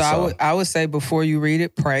 Yeah. And so I would say before you read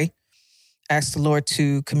it, pray. Ask the Lord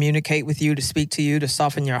to communicate with you, to speak to you, to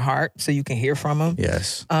soften your heart so you can hear from him.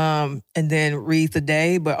 Yes. And then read the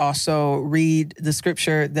day, but also read the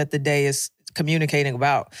scripture that the day is communicating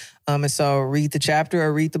about. And so read the chapter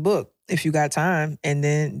or read the book if you got time, and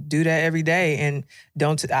then do that every day. And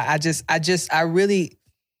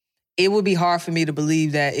it would be hard for me to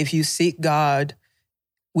believe that if you seek God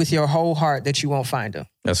with your whole heart that you won't find him.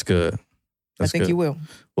 That's good. I think you will.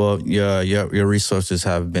 Well, your resources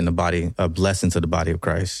have been a blessing to the body of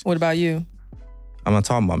Christ. What about you? I'm not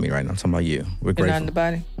talking about me right now. I'm talking about you. We're grateful. You're not in the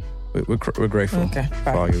body? We're grateful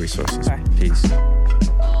for all your resources. Bye. Peace.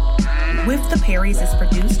 With the Perrys is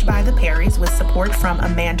produced by the Perrys with support from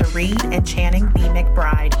Amanda Reed and Channing B.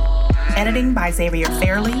 McBride. Editing by Xavier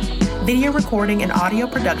Fairley. Video recording and audio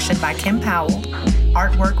production by Kim Powell.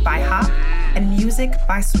 Artwork by Hop. And music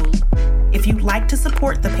by Swoop. If you'd like to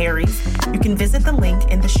support the Perrys, you can visit the link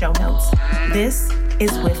in the show notes. This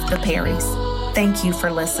is With the Perrys. Thank you for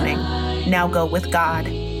listening. Now go with God.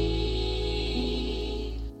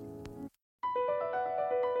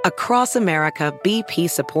 Across America, BP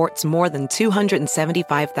supports more than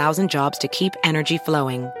 275,000 jobs to keep energy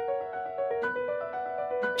flowing.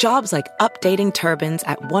 Jobs like updating turbines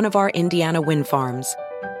at one of our Indiana wind farms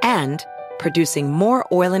and producing more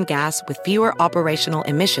oil and gas with fewer operational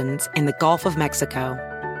emissions in the Gulf of Mexico.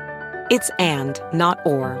 It's and, not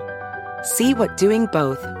or. See what doing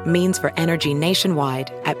both means for energy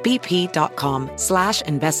nationwide at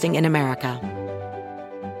bp.com/investing in America.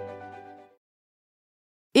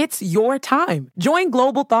 It's your time. Join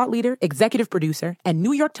global thought leader, executive producer, and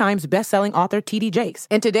New York Times bestselling author T.D. Jakes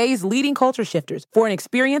and today's leading culture shifters for an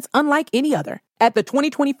experience unlike any other. At the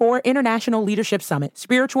 2024 International Leadership Summit,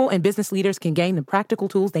 spiritual and business leaders can gain the practical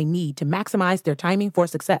tools they need to maximize their timing for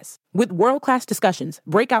success. With world-class discussions,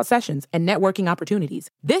 breakout sessions, and networking opportunities,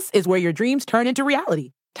 this is where your dreams turn into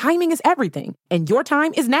reality. Timing is everything, and your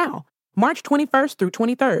time is now. March 21st through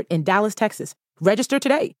 23rd in Dallas, Texas. Register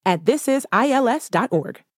today at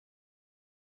thisisils.org.